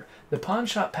Bounty Broker. The pawn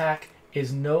shop pack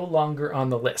is no longer on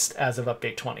the list as of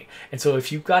update 20. And so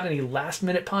if you've got any last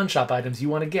minute pawn shop items you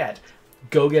want to get,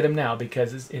 go get them now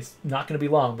because it's not going to be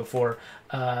long before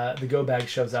the Go Bag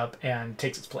shows up and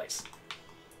takes its place.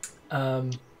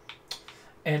 And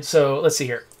so let's see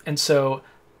here. And so...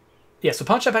 Yeah, so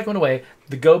Pawn Shop Pack went away,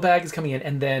 the Go Bag is coming in,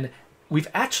 and then we're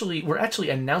actually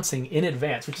announcing in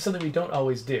advance, which is something we don't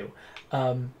always do.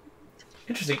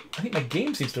 Interesting. I think my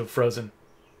game seems to have frozen.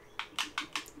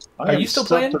 Are you still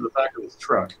playing? To the back of this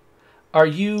truck. Are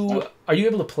you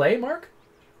able to play, Mark?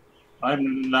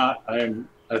 I'm not.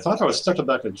 I thought I was stuck to the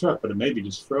back of the truck, but it may be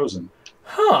just frozen.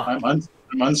 Huh. I'm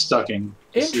unstucking.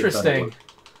 Interesting.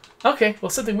 Okay, well,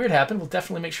 something weird happened. We'll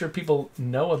definitely make sure people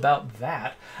know about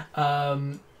that.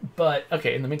 But,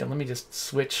 okay, in the meantime, let me just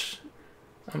switch.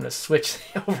 I'm going to switch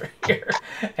over here.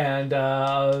 And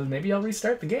maybe I'll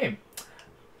restart the game.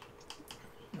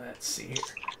 Let's see here.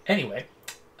 Anyway,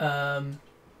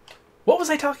 What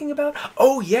was I talking about?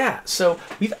 Oh yeah, so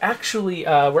we're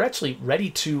actually ready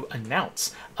to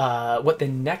announce what the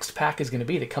next pack is going to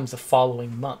be that comes the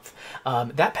following month.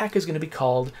 That pack is going to be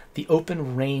called the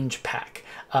Open Range Pack.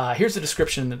 Here's the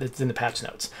description that's in the patch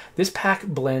notes. This pack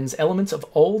blends elements of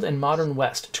Old and Modern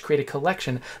West to create a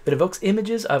collection that evokes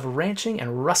images of ranching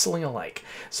and rustling alike.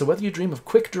 So whether you dream of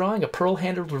quick drawing a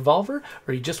pearl-handled revolver,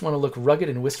 or you just want to look rugged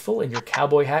and wistful in your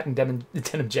cowboy hat and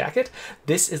denim jacket,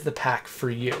 this is the pack for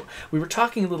you. We were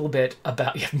talking a little bit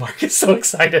about... Yeah, Mark is so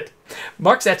excited.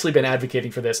 Mark's actually been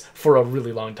advocating for this for a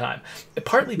really long time.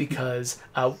 Partly because,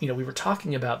 we were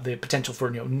talking about the potential for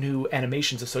new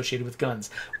animations associated with guns.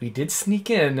 We did sneak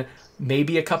in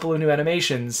maybe a couple of new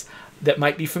animations that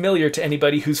might be familiar to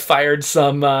anybody who's fired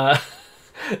some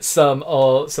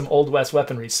Old West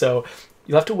weaponry. So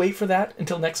you'll have to wait for that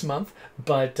until next month,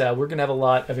 but we're going to have a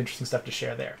lot of interesting stuff to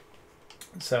share there.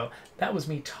 So that was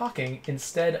me talking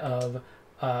instead of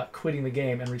quitting the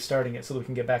game and restarting it so that we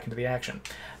can get back into the action.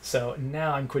 So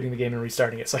now I'm quitting the game and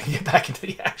restarting it so I can get back into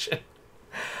the action.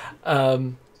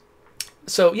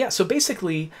 So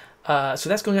basically, so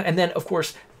that's going on. And then, of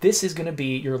course, this is going to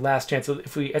be your last chance. So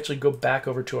if we actually go back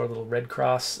over to our little Red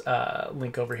Cross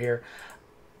link over here,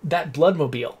 that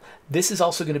Bloodmobile, this is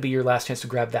also going to be your last chance to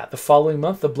grab that. The following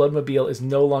month, the Bloodmobile is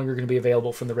no longer going to be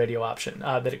available from the radio option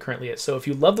that it currently is. So if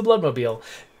you love the Bloodmobile,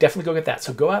 definitely go get that.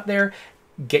 So go out there,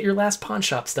 get your last pawn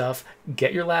shop stuff,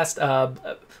 get your last...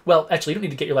 well, actually, you don't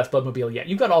need to get your last Bloodmobile yet.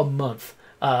 You've got all month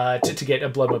to get a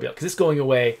Bloodmobile, because it's going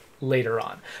away later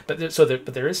on. But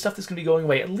there is stuff that's going to be going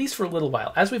away, at least for a little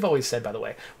while. As we've always said, by the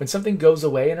way, when something goes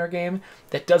away in our game,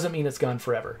 that doesn't mean it's gone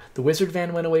forever. The Wizard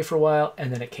Van went away for a while,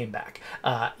 and then it came back.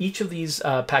 Each of these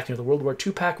packs, the World War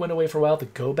II pack went away for a while, the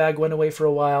Go Bag went away for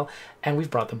a while, and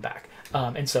we've brought them back.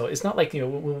 And so it's not like,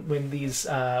 when these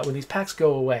packs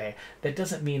go away, that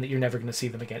doesn't mean that you're never going to see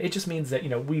them again. It just means that,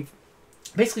 we've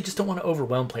basically just don't want to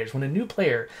overwhelm players. When a new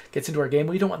player gets into our game,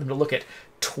 we don't want them to look at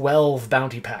 12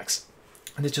 bounty packs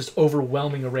and it's just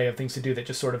overwhelming array of things to do that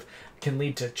just sort of can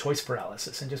lead to choice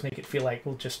paralysis and just make it feel like,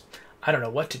 well, just, I don't know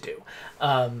what to do.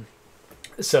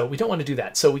 So we don't want to do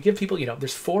that. So we give people,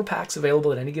 there's 4 packs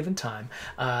available at any given time.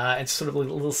 It's sort of a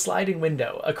little sliding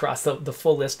window across the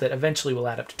full list that eventually will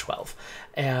add up to 12.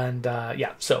 And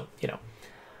so,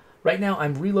 right now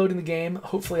I'm reloading the game.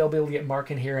 Hopefully I'll be able to get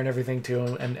Mark in here and everything too,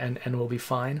 and we'll be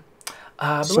fine.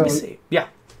 But let me see. Yeah.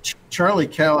 Charlie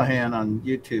Callahan on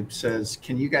YouTube says,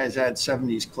 can you guys add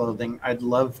 70s clothing? I'd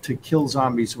love to kill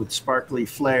zombies with sparkly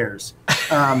flares.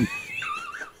 I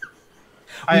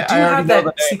have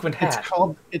that sequined hat.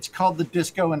 It's called the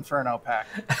Disco Inferno pack.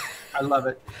 I love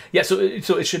it. Yeah, so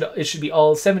it should be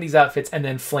all 70s outfits and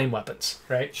then flame weapons,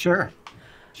 right? Sure.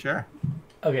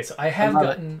 Okay, so I have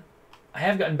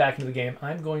gotten back into the game.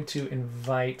 I'm going to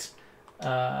invite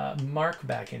Mark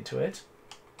back into it.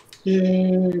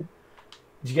 Yay.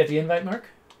 Did you get the invite, Mark?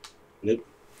 Yep.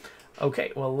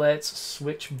 Okay, well, let's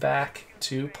switch back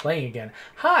to playing again.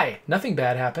 Hi! Nothing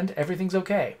bad happened. Everything's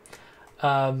okay.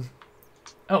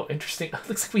 Oh, interesting.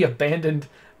 Looks like we abandoned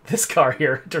this car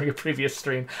here during a previous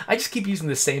stream. I just keep using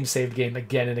the same saved game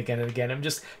again and again and again. I'm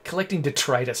just collecting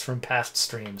detritus from past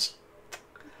streams.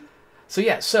 So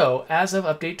yeah, as of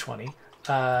update 20,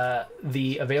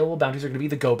 the available bounties are going to be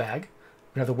the Go Bag.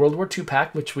 We have the World War II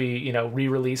pack, which we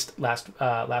re-released last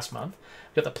month.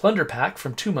 We got the Plunder pack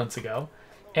from 2 months ago,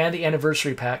 and the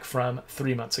Anniversary pack from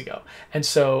 3 months ago. And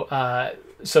so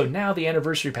now the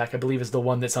Anniversary pack, I believe, is the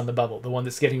one that's on the bubble, the one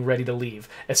that's getting ready to leave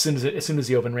as soon as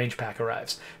the Open Range pack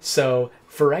arrives. So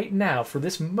for right now, for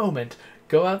this moment,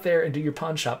 go out there and do your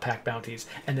pawn shop pack bounties,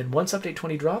 and then once update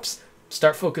 20 drops,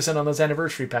 start focusing on those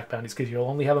Anniversary pack bounties because you'll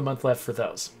only have a month left for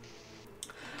those.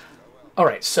 All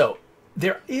right, so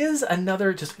there is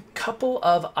another just a couple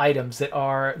of items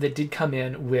that did come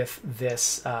in with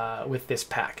this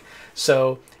pack.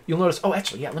 So you'll notice. Oh,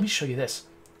 actually, yeah. Let me show you this.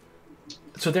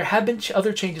 So there have been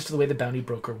other changes to the way the bounty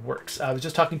broker works. I was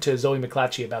just talking to Zoe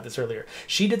McClatchy about this earlier.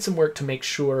 She did some work to make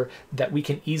sure that we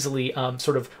can easily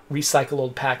sort of recycle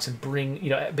old packs and bring,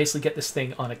 basically get this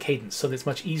thing on a cadence, so that it's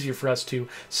much easier for us to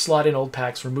slot in old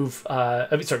packs,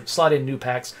 slot in new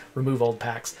packs, remove old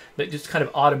packs, but just kind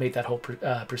of automate that whole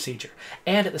procedure.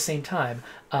 And at the same time,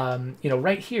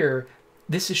 right here,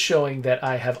 this is showing that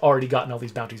I have already gotten all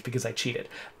these bounties because I cheated.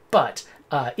 But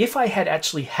if I had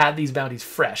actually had these bounties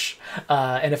fresh,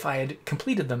 and if I had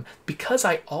completed them, because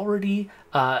I already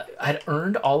I had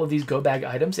earned all of these go bag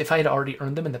items, if I had already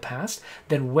earned them in the past,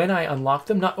 then when I unlock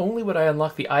them, not only would I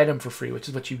unlock the item for free, which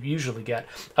is what you usually get,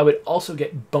 I would also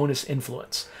get bonus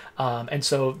influence. And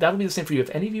so that'll be the same for you.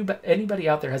 If anybody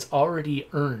out there has already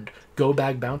earned go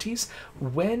bag bounties,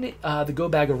 when the go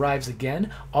bag arrives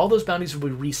again, all those bounties will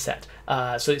be reset.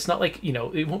 So it's not like,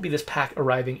 it won't be this pack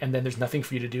arriving and then there's nothing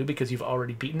for you to do because you've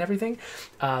already beaten everything.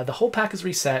 The whole pack is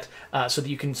reset so that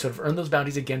you can sort of earn those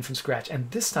bounties again from scratch. And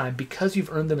this time, because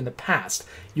you've earned them in the past,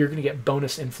 you're going to get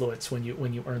bonus influence when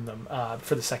you earn them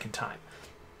for the second time.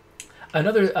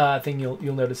 Another thing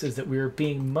you'll notice is that we're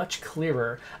being much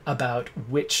clearer about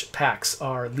which packs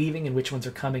are leaving and which ones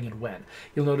are coming and when.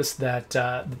 You'll notice that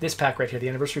this pack right here, the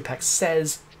anniversary pack,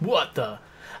 says, what the?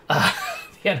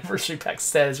 The anniversary pack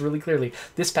says really clearly,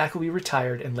 this pack will be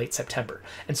retired in late September.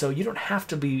 And so you don't have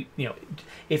to be,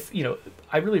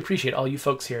 I really appreciate all you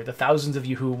folks here, the thousands of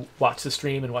you who watch the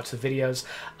stream and watch the videos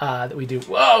that we do.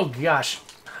 Whoa, gosh.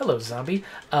 Hello, zombie.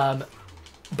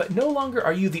 But no longer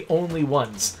are you the only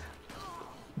ones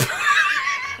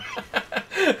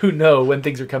who know when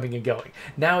things are coming and going.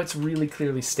 Now it's really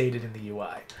clearly stated in the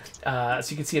UI. So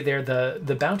you can see it there.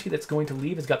 The bounty that's going to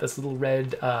leave has got this little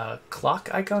red clock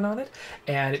icon on it,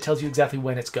 and it tells you exactly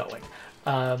when it's going.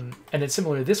 And then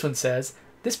similarly, this one says,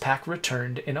 this pack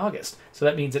returned in August. So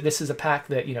that means that this is a pack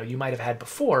that you might have had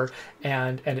before,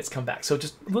 and it's come back. So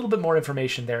just a little bit more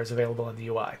information there is available in the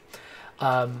UI.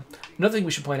 Another thing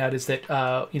we should point out is that,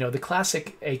 the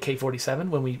classic AK-47,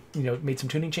 when we, made some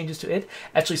tuning changes to it,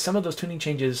 actually some of those tuning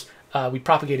changes we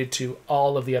propagated to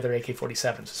all of the other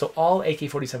AK-47s. So all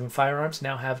AK-47 firearms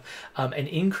now have an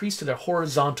increase to their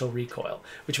horizontal recoil,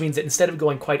 which means that instead of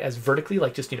going quite as vertically,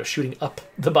 like just, shooting up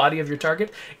the body of your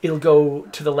target, it'll go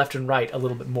to the left and right a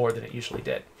little bit more than it usually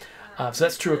did. So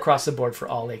that's true across the board for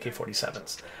all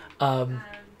AK-47s.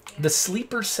 The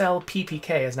sleeper cell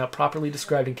PPK is now properly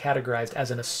described and categorized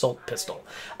as an assault pistol.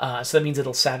 So that means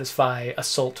it'll satisfy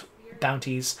assault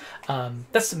bounties.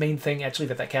 That's the main thing, actually,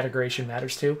 that categorization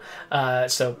matters to.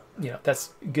 So,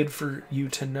 that's good for you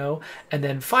to know. And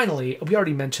then finally, we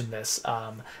already mentioned this.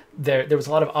 There was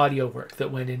a lot of audio work that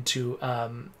went into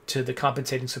to the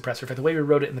compensating suppressor. In fact, the way we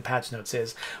wrote it in the patch notes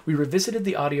is we revisited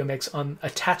the audio mix on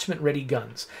attachment-ready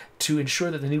guns to ensure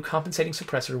that the new compensating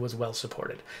suppressor was well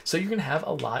supported. So you're going to have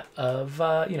a lot of,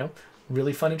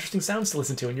 really fun, interesting sounds to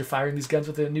listen to when you're firing these guns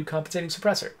with a new compensating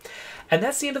suppressor. And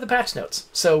that's the end of the patch notes.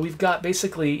 So we've got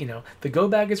basically, the go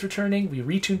bag is returning. We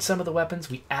retuned some of the weapons.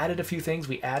 We added a few things.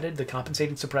 We added the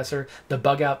compensating suppressor, the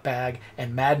bug out bag,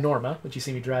 and Mad Norma, which you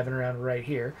see me driving around right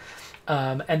here.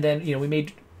 And then, we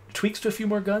made tweaks to a few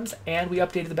more guns, and we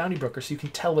updated the bounty broker so you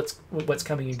can tell what's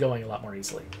coming and going a lot more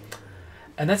easily.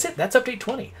 And that's it. That's update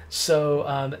 20.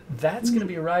 So that's going to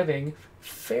be arriving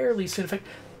fairly soon. In fact,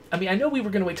 I know we were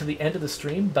going to wait till the end of the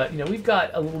stream, but, we've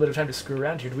got a little bit of time to screw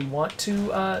around here. Do we want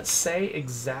to say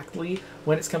exactly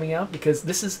when it's coming out? Because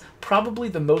this is probably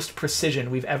the most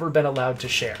precision we've ever been allowed to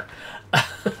share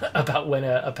about when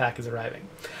a pack is arriving.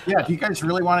 Yeah, do you guys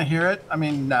really want to hear it?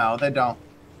 No, they don't.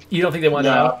 You don't think they want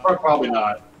to know? Probably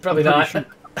not. Probably not. Sure.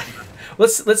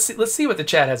 Let's see what the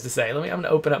chat has to say. I'm going to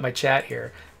open up my chat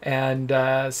here and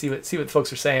see what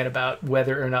folks are saying about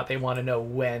whether or not they want to know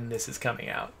when this is coming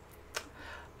out.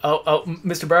 Oh,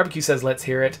 Mr. Barbecue says, let's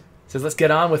hear it. Says, let's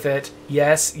get on with it.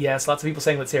 Yes. Lots of people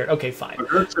saying, let's hear it. Okay, fine.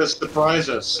 McGurk says surprise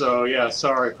us, so yeah,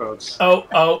 sorry, folks.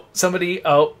 Somebody.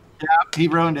 Yeah, he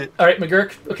ruined it. All right,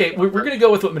 McGurk. Okay, we're going to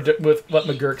go with what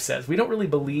McGurk says. We don't really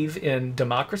believe in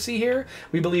democracy here.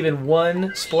 We believe in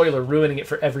one spoiler ruining it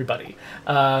for everybody.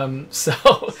 No.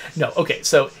 Okay,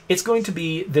 so it's going to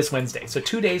be this Wednesday. So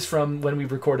 2 days from when we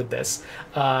recorded this.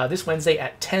 This Wednesday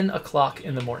at 10 o'clock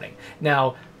in the morning.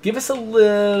 Now, give us a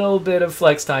little bit of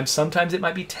flex time. Sometimes it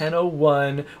might be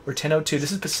 10:01 or 10:02.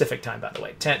 This is Pacific time, by the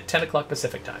way. 10 o'clock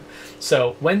Pacific time.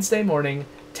 So Wednesday morning,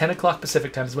 10 o'clock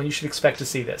Pacific time is when you should expect to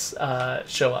see this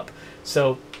show up.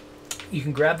 So you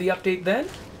can grab the update then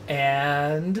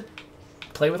and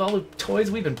play with all the toys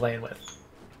we've been playing with.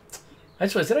 I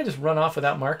just realized, did I just run off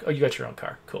without Mark? Oh, you got your own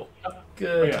car. Cool.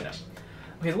 Good. Oh, yeah.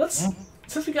 Okay,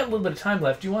 since we got a little bit of time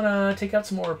left, do you want to take out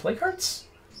some more play cards?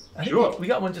 I think Sure. we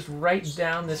got one just right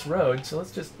down this road, so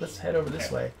let's head over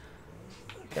this way.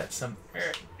 Got some.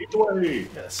 Got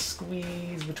a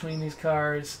squeeze between these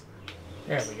cars.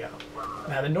 There we go.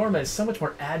 Now the Norma is so much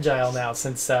more agile now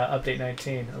since update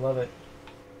 19. I love it.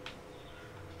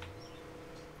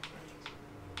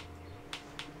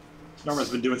 Norma's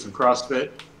been doing some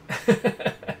CrossFit.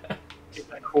 Get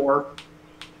that core.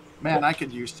 Man, I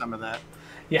could use some of that.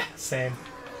 Yeah, same.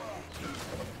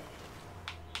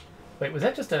 Wait, was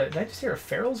that just did I just hear a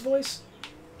Feral's voice?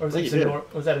 Or was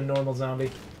that, was that a normal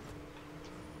zombie?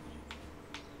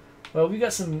 Well, we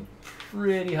got some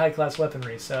pretty high-class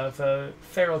weaponry, so if a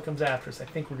feral comes after us, I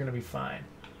think we're going to be fine.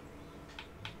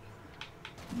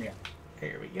 Yeah.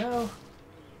 Here we go.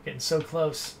 Getting so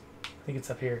close. I think it's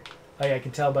up here. Oh yeah, I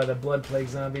can tell by the blood plague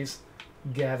zombies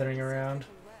gathering around.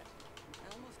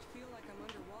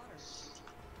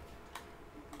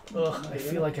 Ugh, I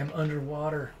feel like I'm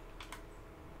underwater.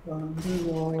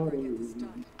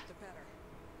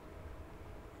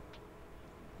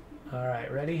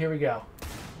 Alright, ready? Here we go.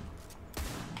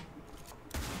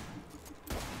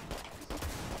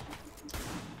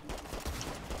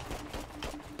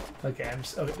 Okay,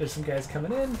 oh, there's some guys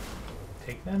coming in.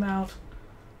 Take them out.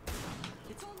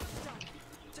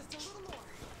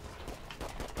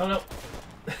 Oh no.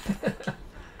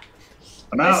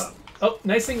 I'm out. Oh,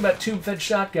 nice thing about tube-fed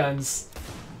shotguns.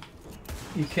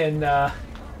 You can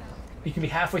be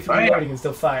halfway through reloading and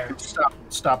still fire.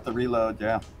 Stop the reload.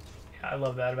 Yeah. Yeah, I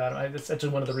love that about them. That's actually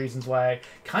one of the reasons why I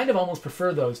kind of almost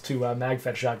prefer those to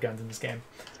mag-fed shotguns in this game.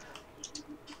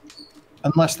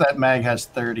 Unless that mag has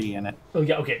 30 in it. Oh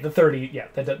yeah, okay, the 30. Yeah,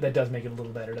 that does make it a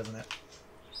little better, doesn't it?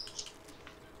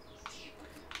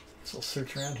 So we'll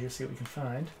search around here, see what we can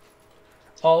find.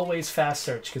 Always fast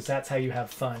search, because that's how you have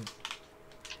fun.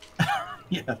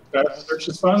 Yeah. Fast search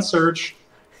is fun search.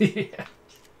 Yeah.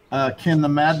 Can the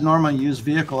Mad Norma use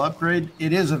vehicle upgrade?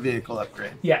 It is a vehicle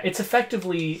upgrade. Yeah, it's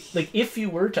effectively, like, if you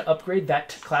were to upgrade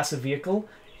that class of vehicle,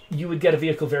 you would get a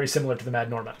vehicle very similar to the Mad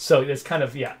Norma. So there's kind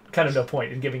of no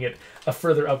point in giving it a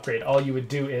further upgrade. All you would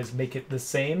do is make it the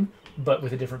same, but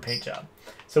with a different paint job.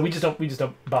 So we just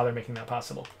don't bother making that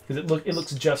possible, because it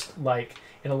looks just like,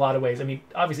 in a lot of ways. I mean,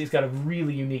 obviously it's got a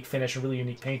really unique finish, a really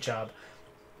unique paint job,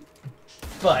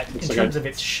 but in terms of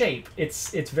its shape,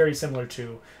 it's very similar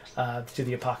to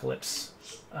the Apocalypse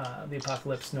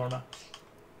Norma.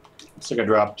 Looks like I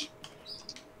dropped.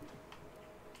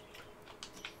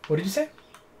 What did you say?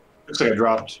 Looks like I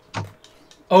dropped.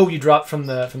 Oh, you dropped from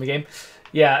the game.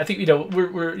 Yeah, I think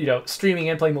we're streaming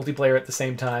and playing multiplayer at the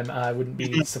same time. I wouldn't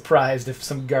be surprised if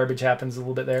some garbage happens a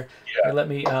little bit there. Yeah. Here, let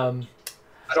me.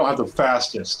 I don't have the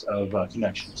fastest of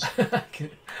connections. I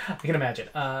can imagine.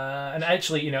 And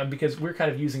actually, because we're kind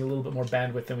of using a little bit more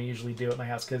bandwidth than we usually do at my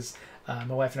house, because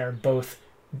my wife and I are both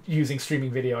using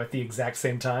streaming video at the exact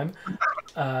same time.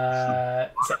 So I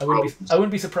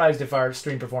wouldn't be surprised if our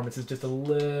stream performance is just a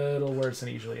little worse than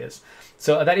it usually is.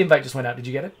 So that invite just went out. Did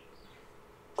you get it?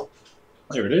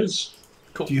 There it is.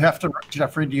 Cool. Do you have to,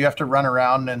 Geoffrey? Do you have to run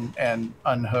around and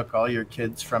unhook all your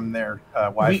kids from their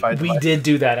Wi-Fi? We did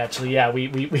do that actually. Yeah, we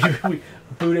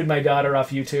booted my daughter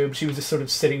off YouTube. She was just sort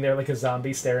of sitting there like a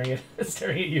zombie, staring at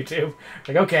YouTube.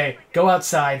 Like, okay, go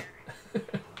outside.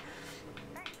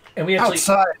 And we actually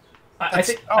outside. I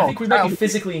think we might be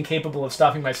physically incapable of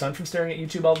stopping my son from staring at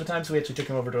YouTube all the time, so we actually took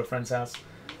him over to a friend's house.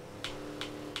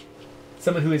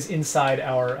 Someone who is inside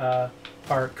our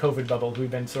COVID bubble.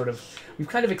 We've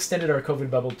kind of extended our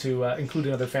COVID bubble to include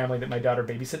another family that my daughter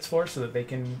babysits for, so that they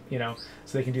can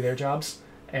do their jobs.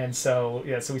 And so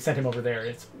so we sent him over there.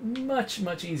 It's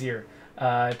much easier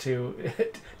to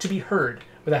be heard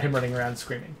without him running around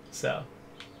screaming. So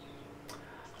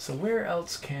where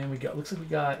else can we go? Looks like we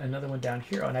got another one down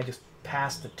here. Oh, and I just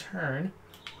passed the turn.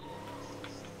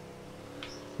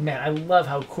 Man, I love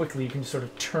how quickly you can just sort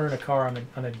of turn a car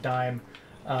on a dime.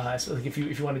 So like if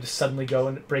you want to just suddenly go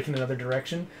and break in another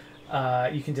direction,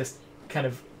 you can just kind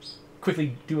of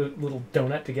quickly do a little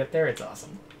donut to get there. It's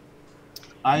awesome.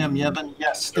 I am Yevon.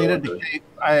 Yes, State of Decay.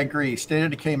 I agree. State of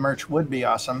Decay merch would be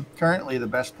awesome. Currently, the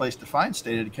best place to find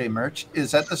State of Decay merch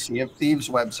is at the Sea of Thieves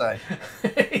website.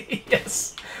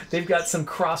 Yes, they've got some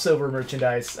crossover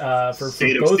merchandise for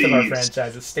both of our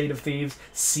franchises. State of Thieves,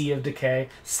 Sea of Decay.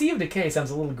 Sea of Decay sounds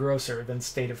a little grosser than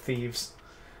State of Thieves.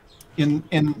 In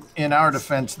our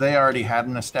defense, they already had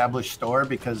an established store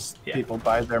because people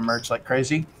buy their merch like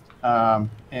crazy.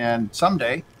 And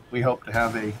someday, we hope to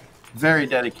have a very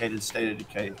dedicated State of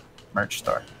Decay merch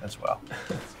store as well.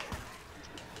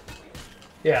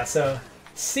 Yeah, so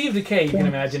Sea of Decay, you can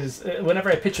imagine, is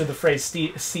whenever I picture the phrase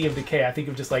Sea of Decay, I think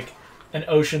of just like an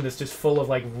ocean that's just full of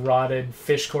like rotted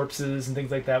fish corpses and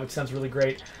things like that, which sounds really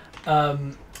great.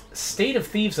 State of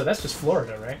Thieves, so that's just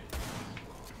Florida, right?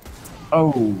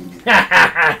 Oh.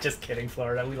 Just kidding,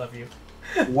 Florida. We love you.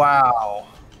 Wow.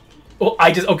 Oh,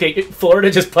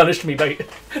 Florida just punished me by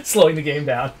slowing the game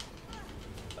down.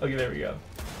 Okay, there we go.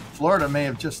 Florida may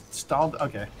have just stalled.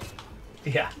 Okay.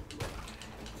 Yeah.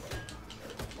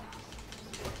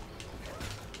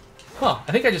 Huh.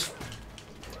 I think I just...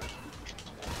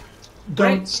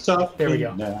 Don't stop. There we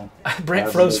go.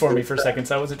 Brant froze for me for a second,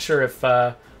 so I wasn't sure if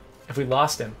we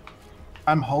lost him.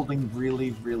 I'm holding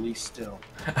really, really still.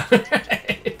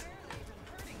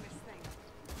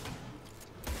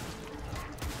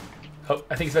 Oh,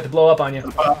 I think it's about to blow up on you.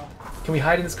 Uh, Can we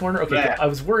hide in this corner? Okay, Yeah. I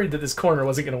was worried that this corner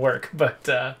wasn't going to work, but...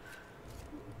 All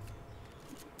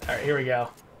right, here we go.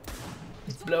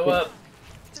 Let's blow up.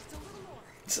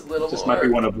 It's a little This more. might be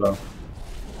one of the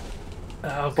Oh,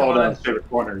 fall come on. down favorite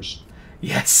corners.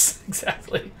 Yes,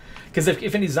 exactly. Because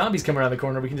if any zombies come around the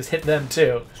corner, we can just hit them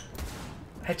too.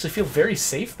 I actually feel very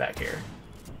safe back here.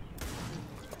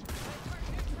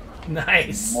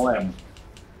 Nice. Blam.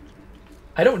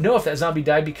 I don't know if that zombie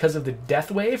died because of the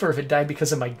death wave or if it died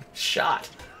because of my shot.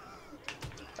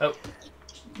 Oh,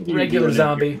 regular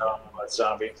zombie.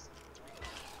 Zombie.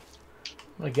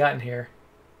 What I got in here?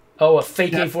 Oh, a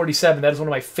fake Yeah. A47. That is one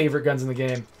of my favorite guns in the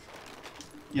game.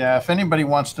 Yeah, if anybody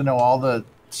wants to know all the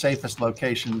safest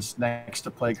locations next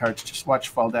to Plague Hearts, just watch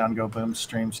Fall Down Go Boom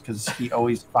streams because he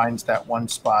always finds that one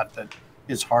spot that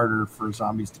is harder for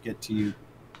zombies to get to you.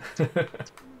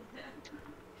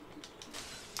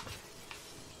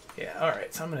 Yeah,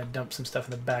 alright, so I'm going to dump some stuff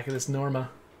in the back of this Norma.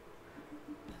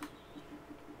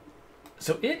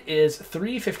 So it is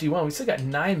 3:51. We still got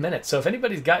 9 minutes. So if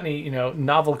anybody's got any,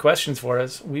 novel questions for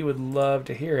us, we would love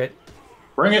to hear it.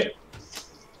 Bring it.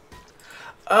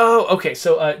 Oh, okay.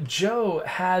 So Joe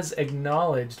has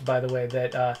acknowledged, by the way,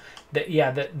 that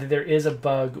there is a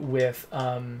bug with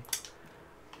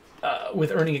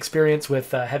earning experience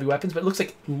with heavy weapons, but it looks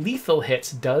like lethal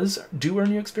hits do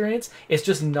earn you experience. It's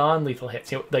just non-lethal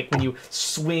hits. Like when you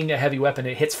swing a heavy weapon,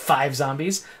 it hits 5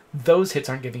 zombies. Those hits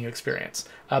aren't giving you experience.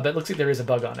 But it looks like there is a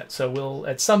bug on it. So we'll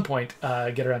at some point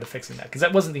get around to fixing that because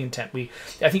that wasn't the intent.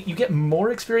 I think you get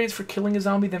more experience for killing a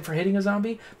zombie than for hitting a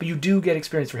zombie, but you do get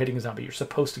experience for hitting a zombie. You're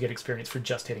supposed to get experience for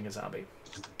just hitting a zombie.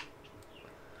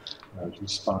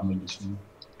 Responding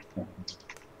to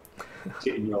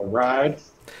getting your ride.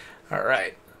 All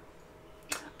right.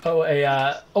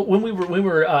 When we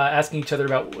were asking each other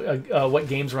about what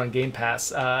games were on Game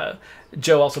Pass,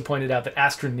 Joe also pointed out that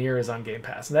Astroneer is on Game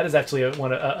Pass, and that is actually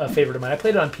a favorite of mine. I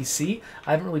played it on PC.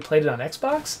 I haven't really played it on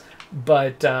Xbox,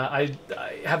 but I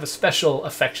have a special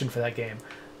affection for that game.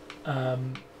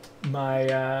 My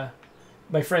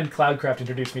friend Cloudcraft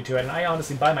introduced me to it, and I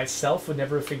honestly, by myself, would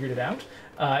never have figured it out.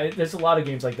 There's a lot of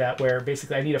games like that where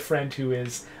basically I need a friend who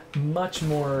is much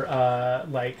more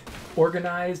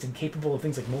organized and capable of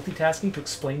things like multitasking to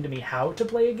explain to me how to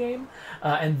play a game,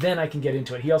 and then I can get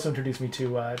into it. He also introduced me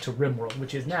to RimWorld,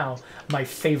 which is now my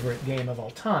favorite game of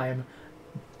all time,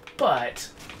 but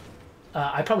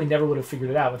I probably never would have figured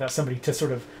it out without somebody to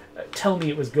sort of tell me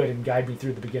it was good and guide me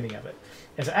through the beginning of it.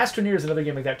 And so Astroneer is another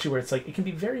game like that too, where it's like it can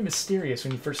be very mysterious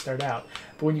when you first start out,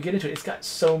 but when you get into it, it's got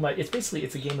so much.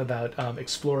 It's a game about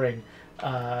exploring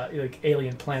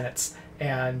alien planets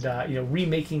and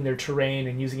remaking their terrain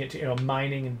and using it to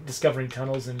mining and discovering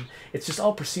tunnels, and it's just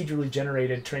all procedurally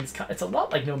generated terrain. It's a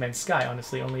lot like No Man's Sky,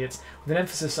 honestly, only it's with an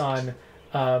emphasis on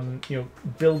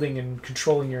building and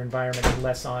controlling your environment and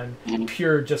less on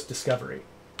pure just discovery.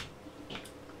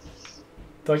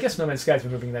 Though I guess No Man's Sky's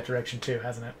been moving in that direction too,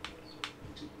 hasn't it?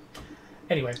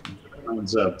 Anyway.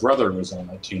 Everyone's brother was on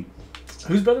that team.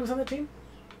 Whose brother was on that team?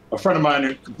 A friend of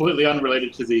mine, completely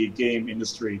unrelated to the game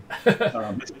industry.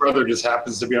 His brother just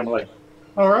happens to be. I'm like,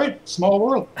 all right, small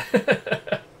world.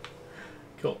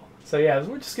 Cool. So yeah,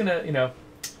 we're just gonna,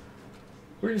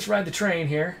 we're just ride the train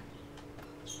here.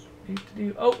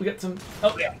 Oh, we got some.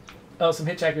 Oh yeah. Oh, some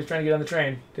hitchhikers trying to get on the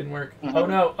train. Didn't work. Mm-hmm. Oh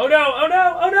no! Oh no! Oh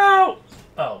no! Oh no!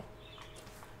 Oh.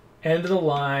 End of the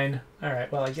line. All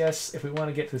right. Well, I guess if we want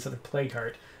to get to this other plague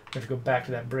heart, we have to go back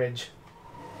to that bridge.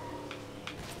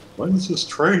 When's this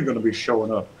train going to be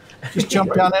showing up? Just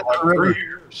jump down into the river.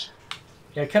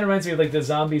 Yeah, it kind of reminds me of like the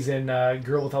zombies in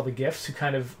Girl with All the Gifts, who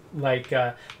kind of like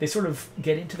they sort of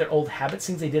get into their old habits,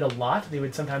 things they did a lot. They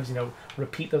would sometimes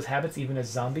repeat those habits even as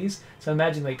zombies. So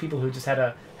imagine like people who just had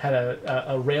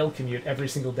a rail commute every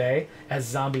single day as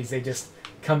zombies. They just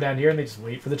come down here and they just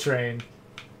wait for the train.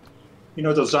 You know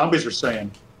what those zombies are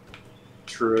saying?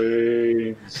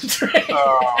 Trains. Train.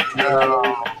 Oh,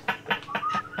 no.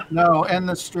 No, end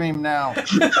the stream now.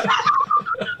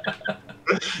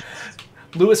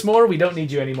 Lewis Moore, we don't need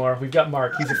you anymore. We've got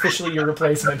Mark. He's officially your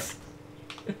replacement.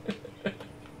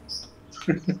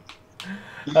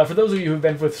 For those of you who've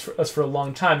been with us for a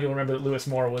long time, you'll remember that Lewis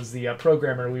Moore was the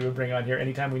programmer we would bring on here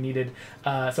anytime we needed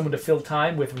someone to fill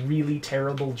time with really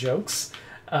terrible jokes.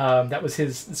 That was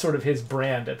his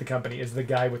brand at the company, is the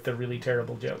guy with the really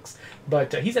terrible jokes.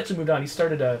 But he's actually moved on. He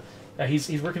started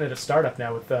he's working at a startup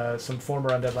now with some former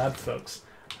Undead Labs folks,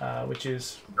 which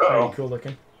is pretty cool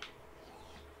looking.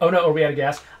 Oh no, are we out of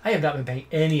gas? I have not been paying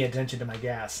any attention to my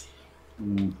gas.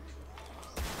 Mm.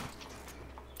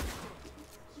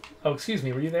 Oh, excuse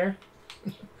me, were you there?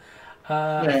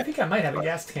 Yeah. I think I might have a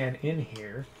gas can in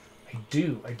here.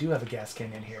 I do have a gas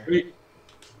cannon here. Sweet.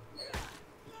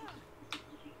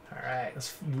 All right,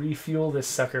 let's refuel this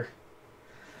sucker.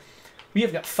 We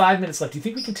have got 5 minutes left. Do you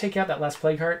think we can take out that last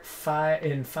plague heart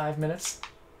in 5 minutes?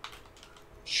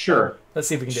 Sure. Let's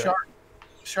see if we can do it.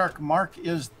 Shark, Mark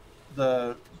is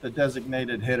the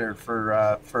designated hitter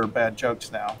for bad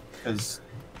jokes now, because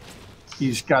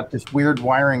he's got this weird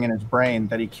wiring in his brain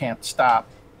that he can't stop,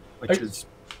 which is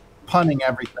punning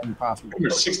everything possible.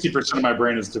 60% of my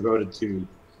brain is devoted to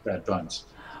bad puns.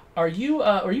 Are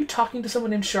you talking to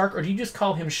someone named Shark, or do you just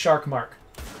call him Shark Mark?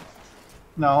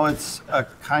 No, it's a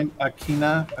kind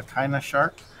of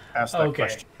shark. Asked that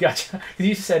question. Gotcha.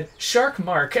 You said Shark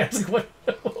Mark. I was like,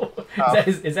 what?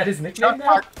 Is that his nickname now?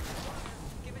 Mark.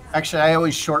 Actually, I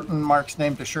always shorten Mark's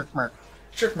name to Shirk Mark.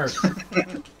 Shirk Mark.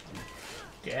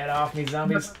 Get off me,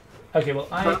 zombies. Okay, well,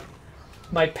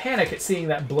 my panic at seeing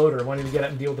that bloater, wanting to get up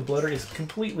and deal with the bloater, is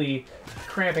completely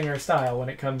cramping our style when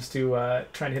it comes to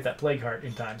trying to hit that plague heart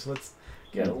in time. So let's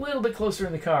get a little bit closer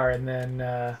in the car and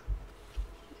then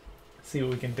see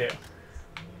what we can do.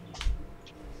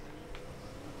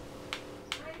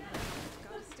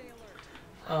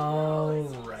 All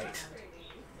right.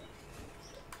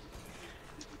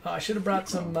 Oh, I should have brought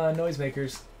some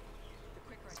noisemakers.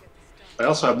 I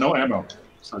also have no ammo,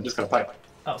 so I just got a pipe.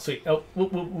 Oh, sweet. Oh,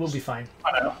 we'll be fine.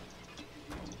 I know.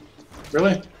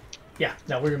 Really? Yeah.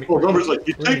 No, we're gonna be. Well, Robert's like,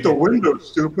 you take the window,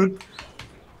 stupid.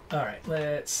 All right.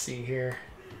 Let's see here.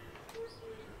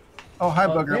 Oh, hi,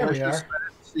 Booger. There We're we just are. glad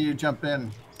to see you jump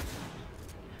in.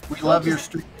 We love your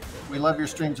stream. We love your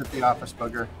streams at the office,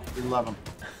 Booger. We love them.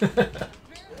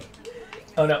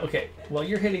 Oh no. Okay. While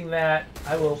you're hitting that,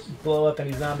 I will blow up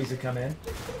any zombies that come in.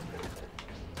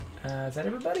 Is that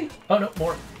everybody? Oh no,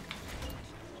 more.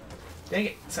 Dang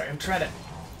it. Sorry, I'm trying to...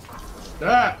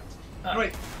 Ah!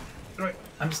 Wait.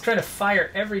 I'm just trying to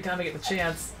fire every time I get the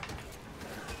chance.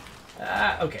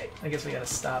 Okay. I guess we gotta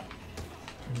stop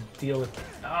and deal with...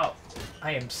 Oh,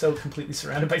 I am so completely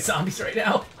surrounded by zombies right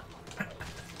now.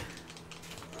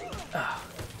 I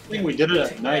think we did it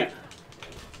at night.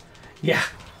 Yeah.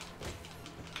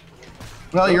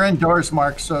 Well, you're indoors,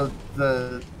 Mark, so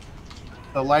the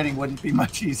lighting wouldn't be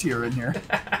much easier in here.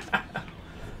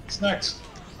 Snacks.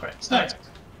 All right. Snacks.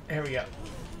 There we go.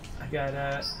 I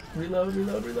got reload.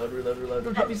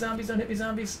 Don't hit me, zombies. Don't hit me,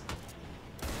 zombies.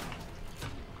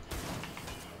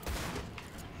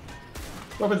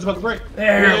 Weapons about to break.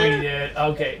 There we did.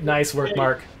 Okay, nice work,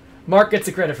 Mark. Mark gets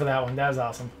the credit for that one. That was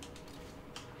awesome.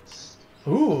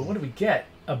 Ooh, what did we get?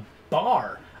 A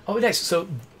bar. Oh, nice. So,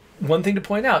 one thing to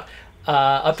point out.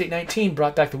 Update 19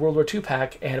 brought back the World War II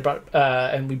pack,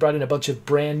 and we brought in a bunch of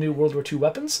brand new World War II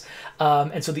weapons.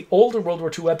 And so the older World War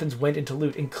II weapons went into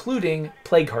loot, including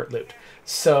Plague Heart loot.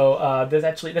 So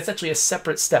that's actually a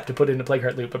separate step to put into Plague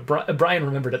Heart loot. But Brian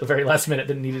remembered at the very last minute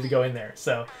that it needed to go in there.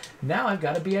 So now I've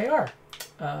got a BAR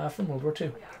from World War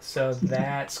II. So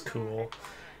that's cool.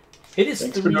 It is.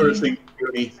 Thanks for noticing,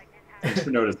 Goody. Thanks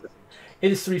for noticing.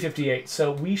 It is 3:58,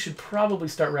 so we should probably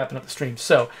start wrapping up the stream.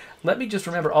 So let me just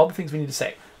remember all the things we need to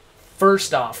say.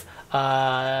 First off,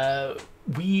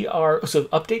 we are so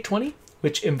update 20,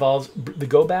 which involves the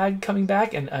go bag coming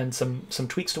back and some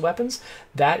tweaks to weapons.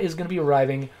 That is going to be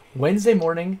arriving Wednesday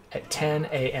morning at 10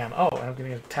 a.m. Oh, I'm going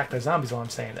to get attacked by zombies while I'm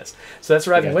saying this. So that's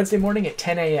arriving Wednesday morning at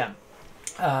 10 a.m.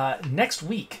 Next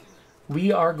week,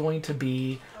 we are going to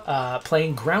be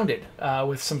playing Grounded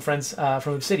with some friends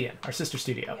from Obsidian, our sister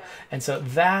studio. And so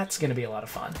that's going to be a lot of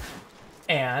fun.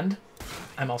 And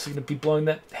I'm also going to be blowing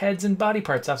the heads and body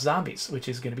parts off zombies, which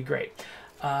is going to be great.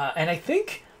 And I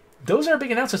think those are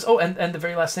big announcements. Oh, and the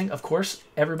very last thing, of course,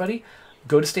 everybody,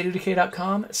 go to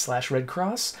stateofdecay.com/Red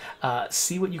Cross.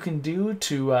 See what you can do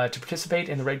to participate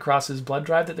in the Red Cross's blood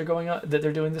drive that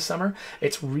they're doing this summer.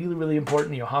 It's really, really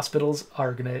important. You know, hospitals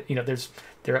are gonna,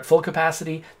 they're at full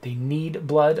capacity. They need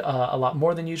blood a lot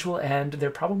more than usual, and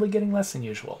they're probably getting less than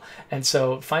usual. And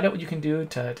so find out what you can do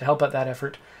to help out that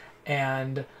effort.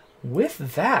 And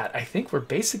with that, I think we're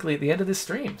basically at the end of this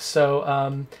stream.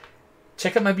 So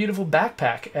check out my beautiful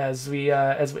backpack as we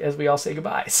all say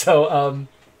goodbye. So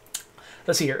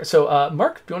let's see here. So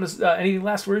Mark, do you want to any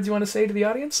last words you want to say to the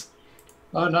audience?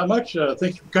 Not much.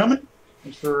 Thank you for coming.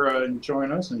 Thanks for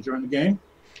enjoying us, enjoying the game.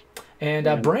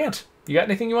 And Brant, you got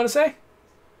anything you want to say?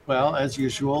 Well, as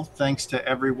usual, thanks to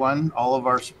everyone, all of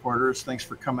our supporters. Thanks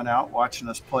for coming out, watching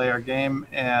us play our game,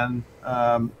 and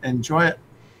enjoy it.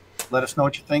 Let us know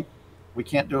what you think. We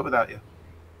can't do it without you.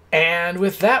 And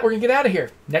with that, we're going to get out of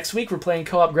here. Next week, we're playing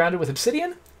Co-op Grounded with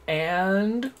Obsidian,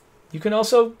 and you can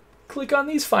also click on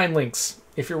these fine links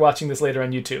if you're watching this later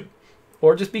on YouTube.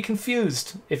 Or just be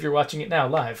confused if you're watching it now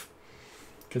live,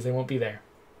 because they won't be there.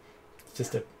 It's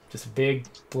just a Just a big,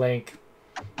 blank,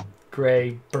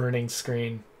 gray, burning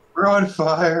screen. We're on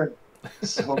fire.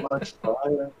 So much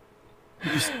fire.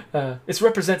 This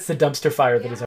represents the dumpster fire that is